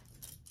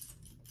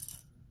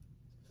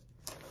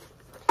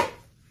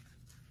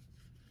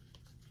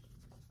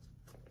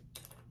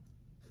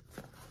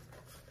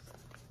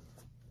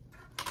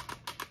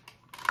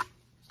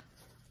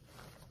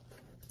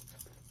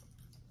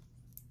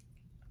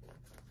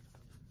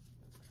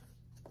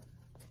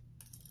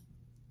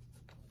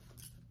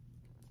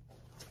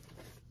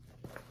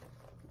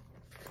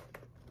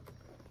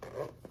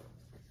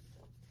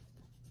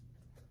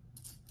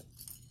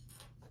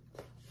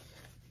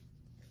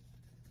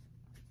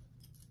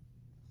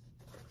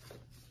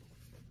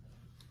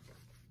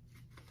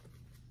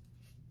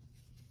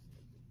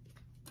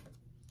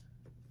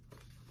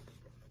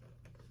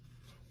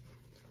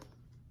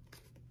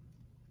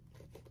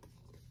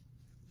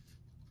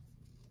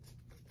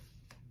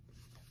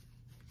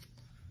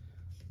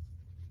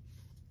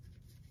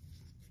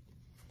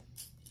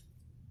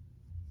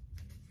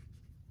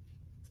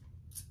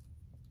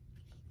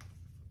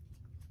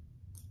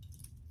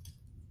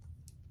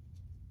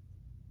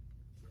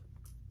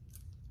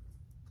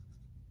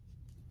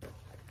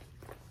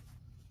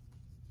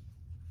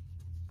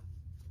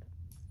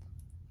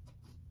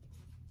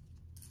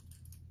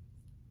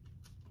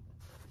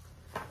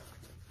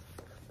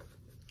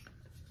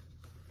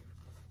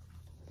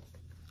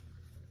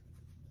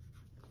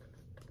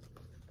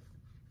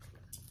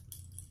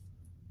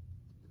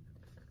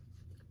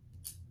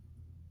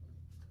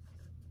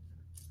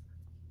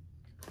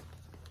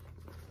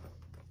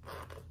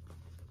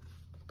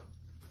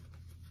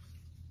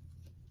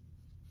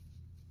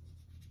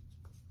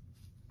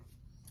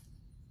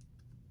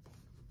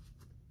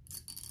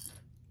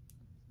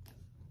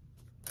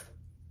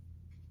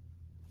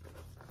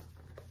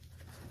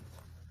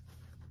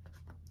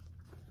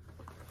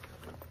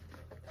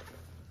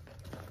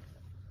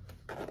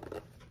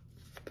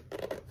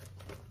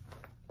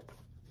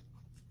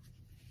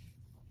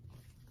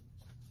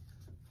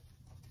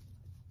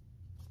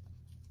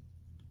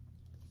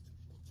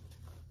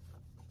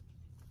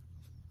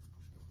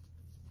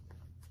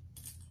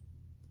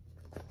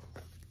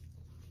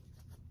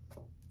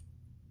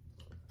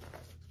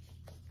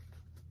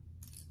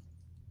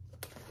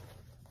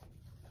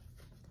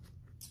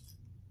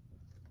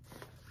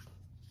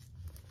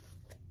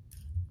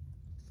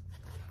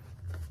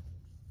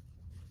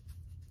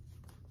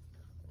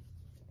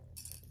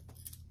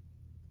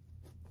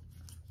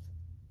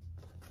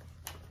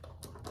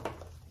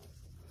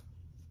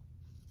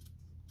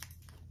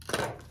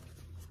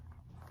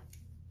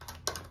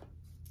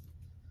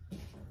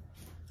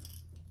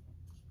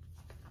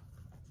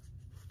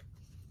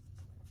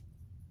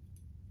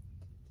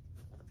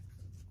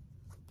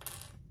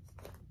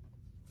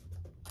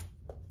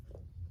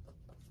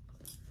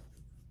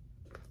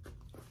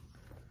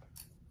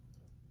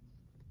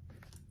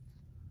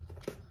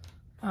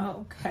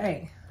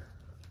 Okay,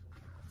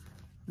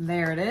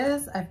 there it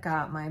is. I've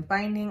got my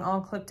binding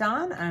all clipped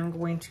on. I'm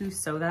going to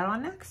sew that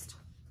on next.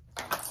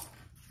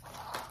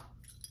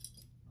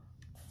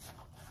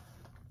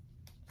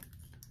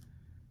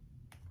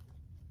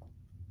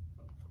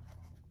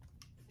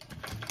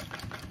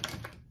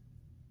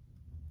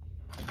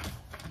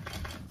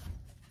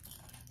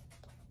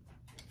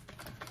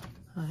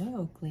 Hi,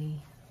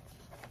 Oakley.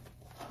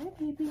 Hi,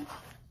 baby.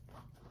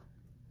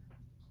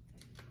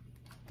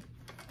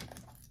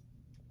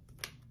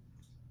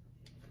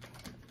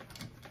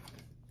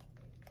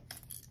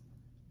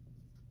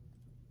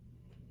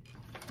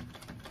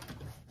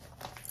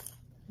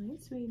 Hi,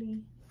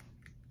 sweetie.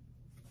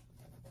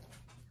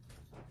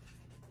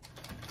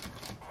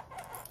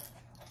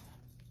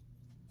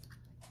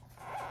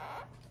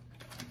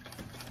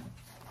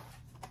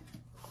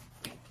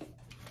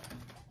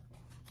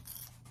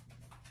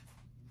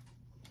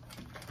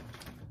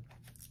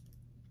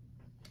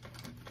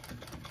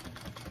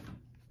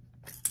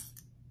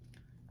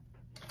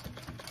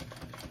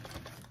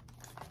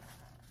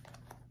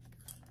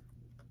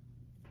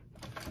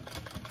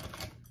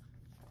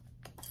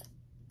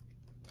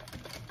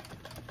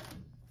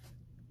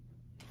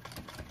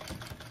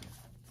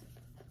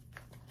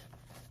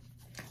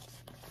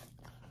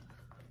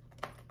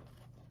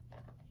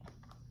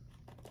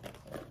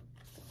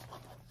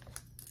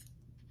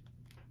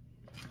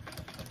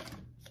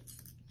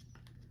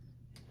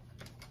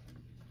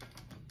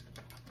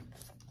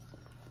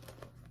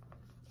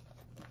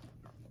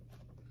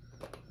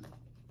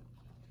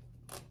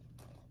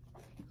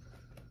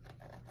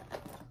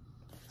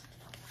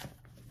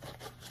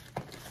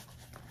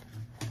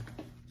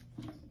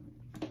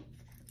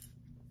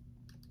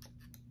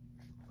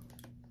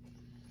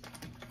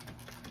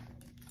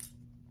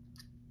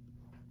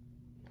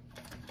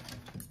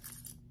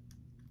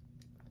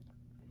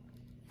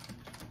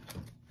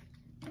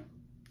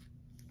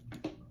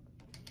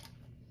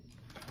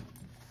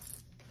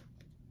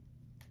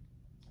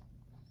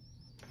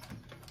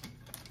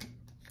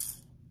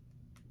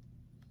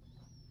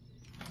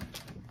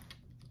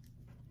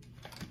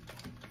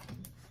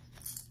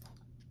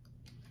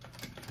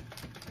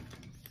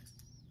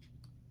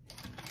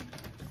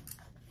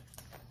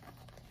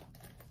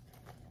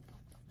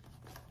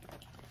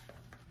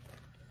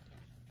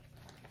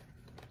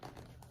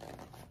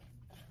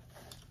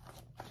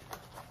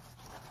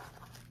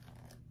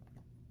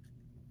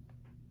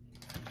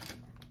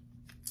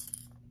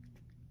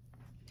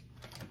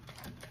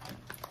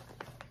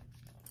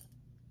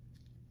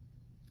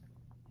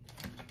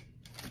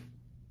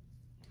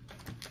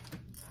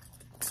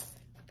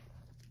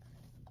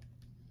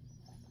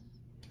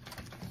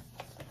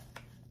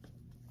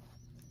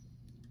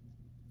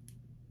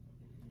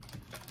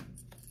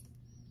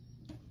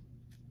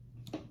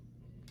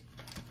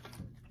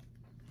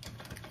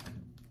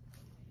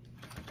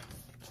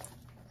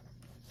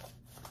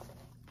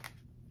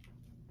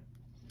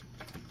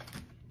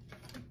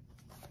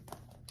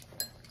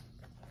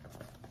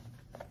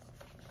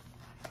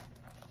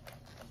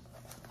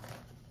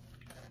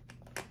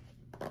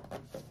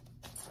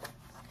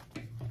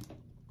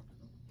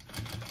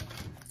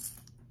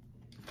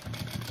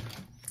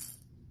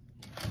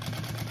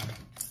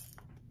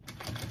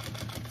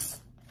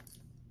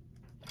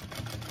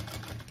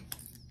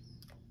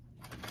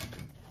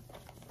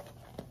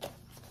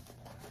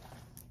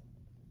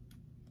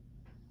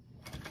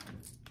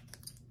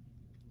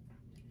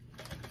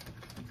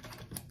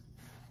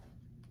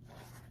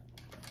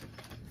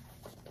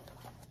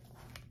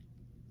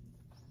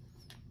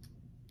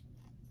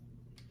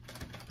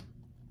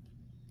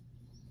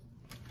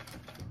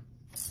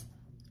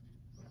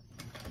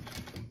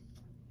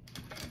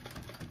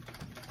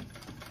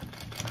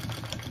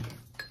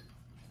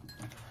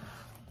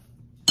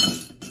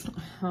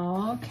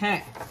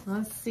 Okay,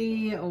 let's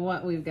see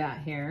what we've got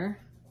here.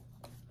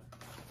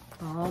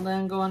 All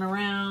done going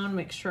around,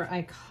 make sure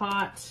I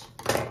caught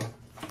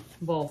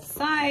both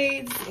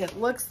sides. It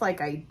looks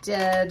like I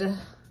did.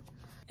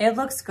 It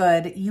looks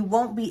good. You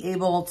won't be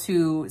able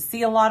to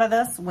see a lot of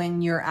this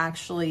when you're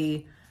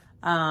actually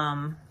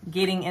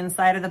getting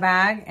inside of the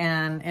bag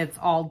and it's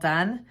all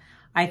done.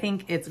 I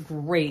think it's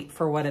great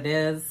for what it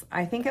is.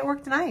 I think it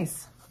worked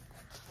nice.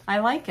 I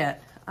like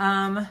it.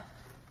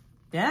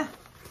 Yeah.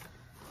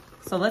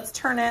 So let's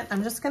turn it.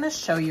 I'm just gonna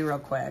show you real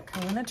quick.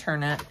 I'm gonna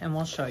turn it and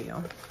we'll show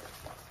you.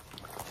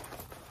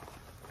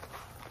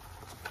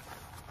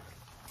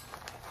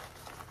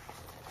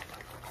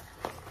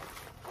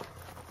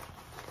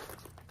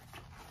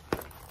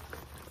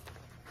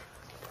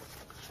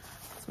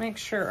 Let's make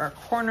sure our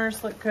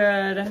corners look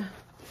good.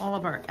 All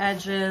of our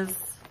edges.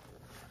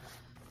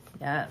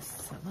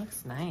 Yes, it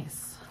looks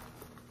nice.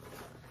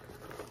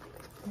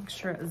 Make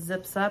sure it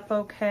zips up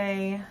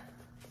okay.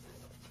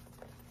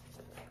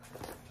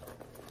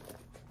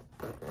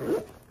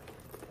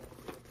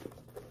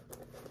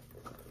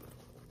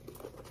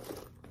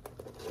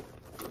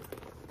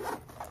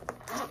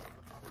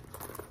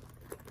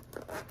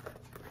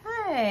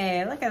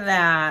 Hey, look at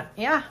that.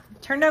 Yeah,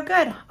 turned out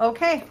good.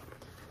 Okay,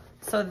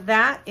 so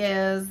that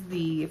is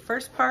the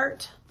first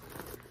part.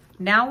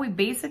 Now we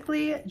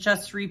basically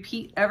just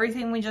repeat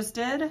everything we just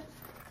did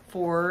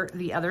for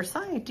the other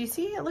side. Do you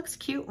see? It looks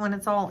cute when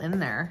it's all in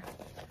there.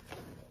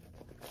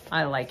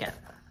 I like it.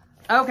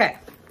 Okay,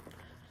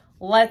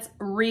 let's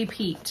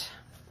repeat.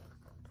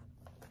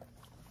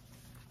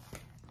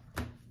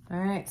 All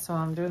right, so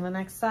I'm doing the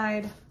next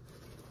side.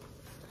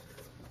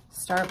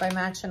 Start by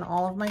matching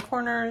all of my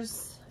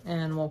corners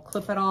and we'll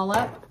clip it all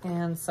up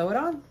and sew it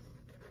on.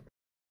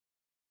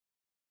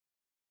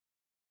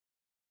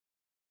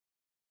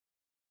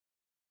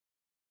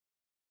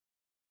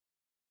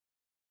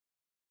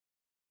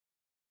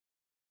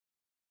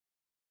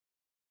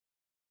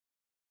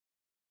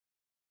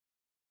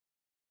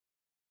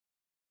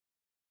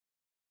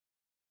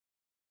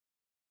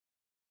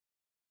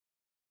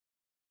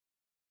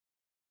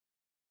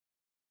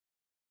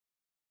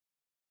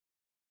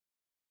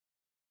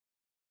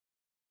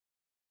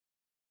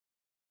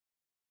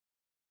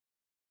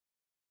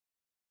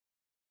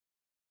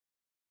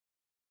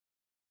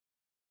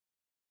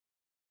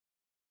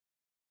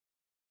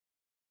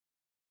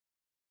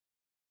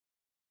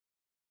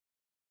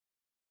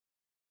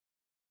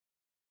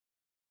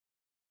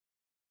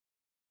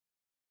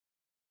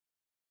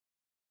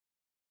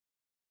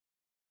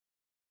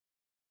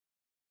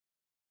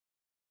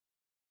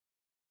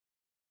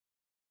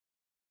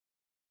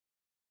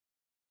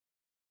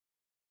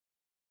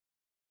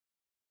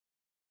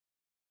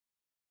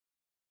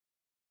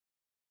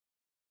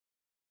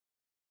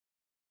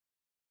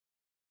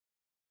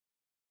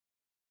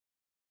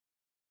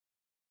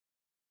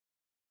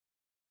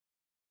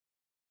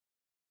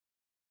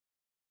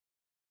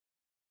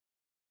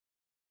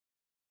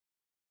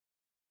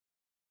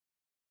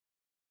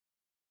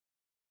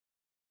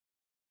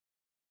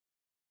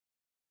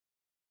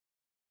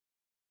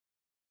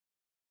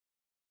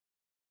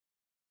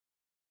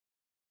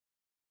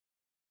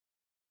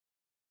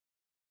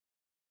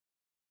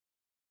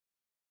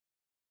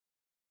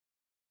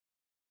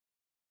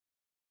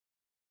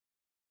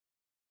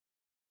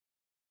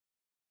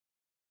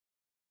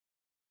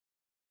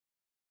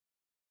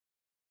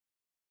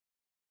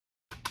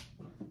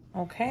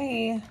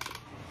 Okay,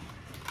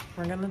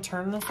 we're gonna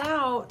turn this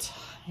out.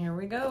 Here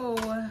we go.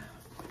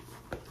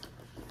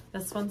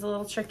 This one's a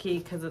little tricky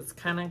because it's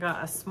kind of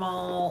got a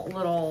small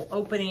little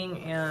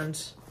opening and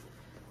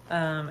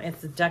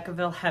it's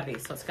Decovil heavy,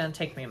 so it's gonna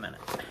take me a minute.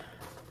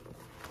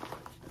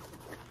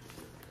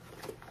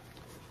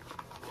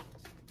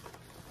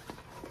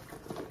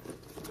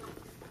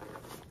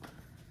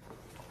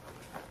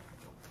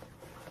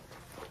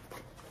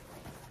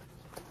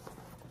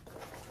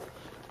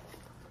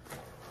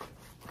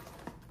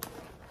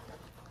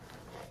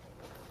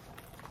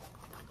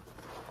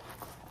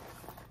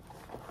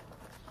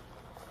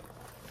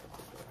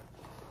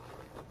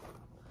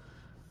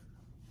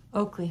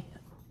 Oakley,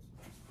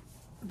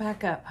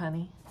 back up,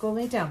 honey. Go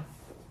lay down.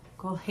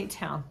 Go lay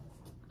down.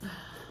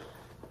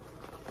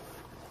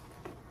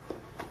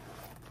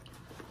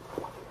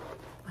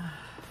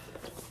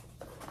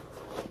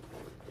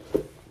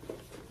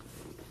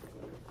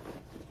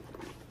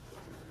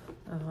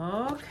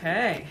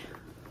 Okay.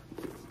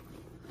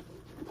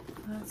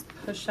 Let's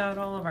push out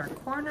all of our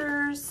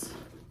corners.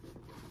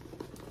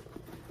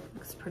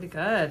 Looks pretty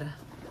good.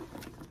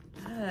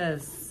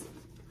 Yes.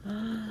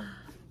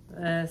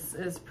 This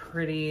is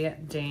pretty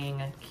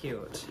dang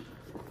cute.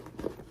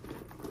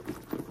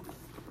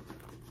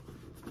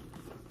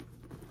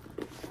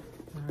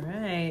 All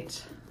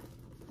right.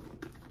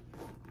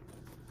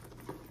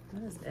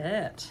 That is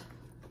it.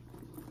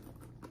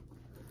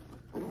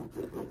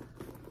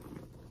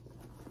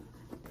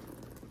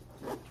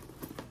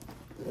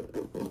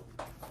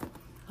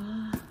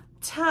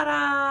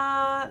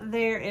 Ta-da!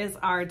 there is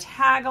our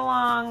tag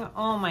along.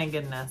 Oh my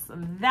goodness,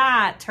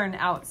 that turned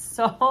out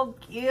so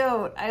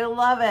cute. I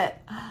love it.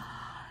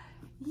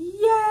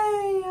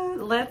 Yay!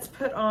 Let's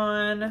put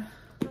on,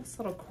 this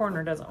little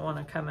corner doesn't want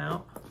to come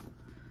out.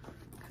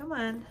 Come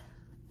on.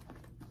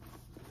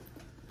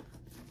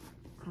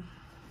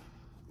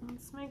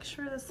 Let's make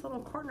sure this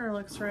little corner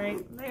looks right.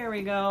 There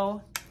we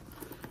go.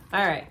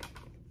 All right,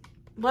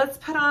 let's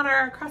put on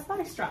our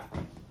crossbody strap.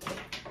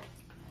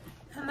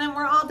 And then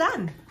we're all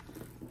done.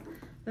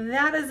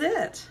 That is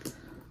it.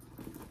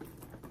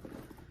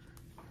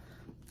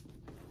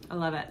 I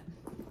love it.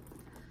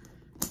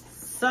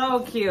 So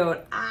cute.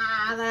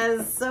 Ah, that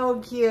is so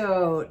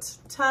cute.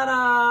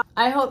 Ta-da.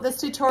 I hope this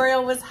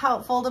tutorial was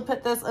helpful to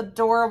put this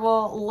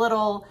adorable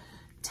little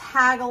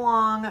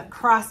tag-along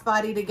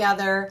crossbody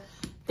together.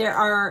 There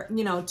are,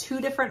 you know,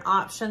 2 different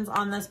options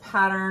on this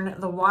pattern.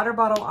 The water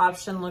bottle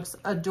option looks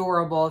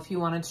adorable if you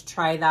wanted to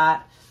try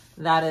that.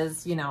 That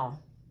is, you know,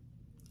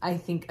 I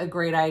think a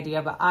great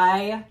idea, but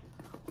I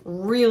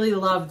really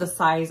love the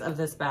size of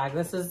this bag.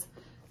 This is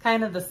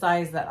kind of the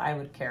size that I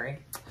would carry.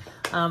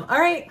 All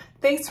right,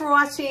 thanks for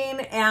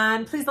watching,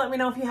 and please let me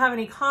know if you have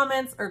any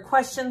comments or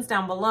questions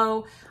down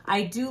below.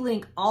 I do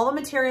link all the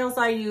materials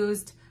I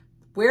used,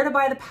 where to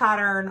buy the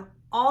pattern,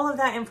 all of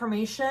that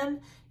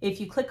information. If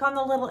you click on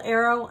the little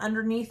arrow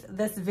underneath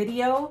this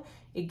video,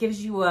 it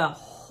gives you a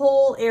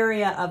whole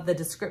area of the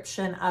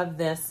description of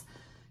this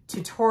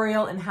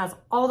tutorial and has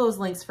all those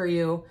links for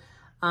you.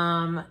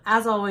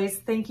 As always,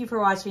 thank you for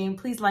watching.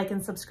 Please like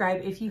and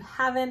subscribe if you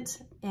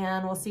haven't,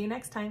 and we'll see you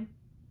next time.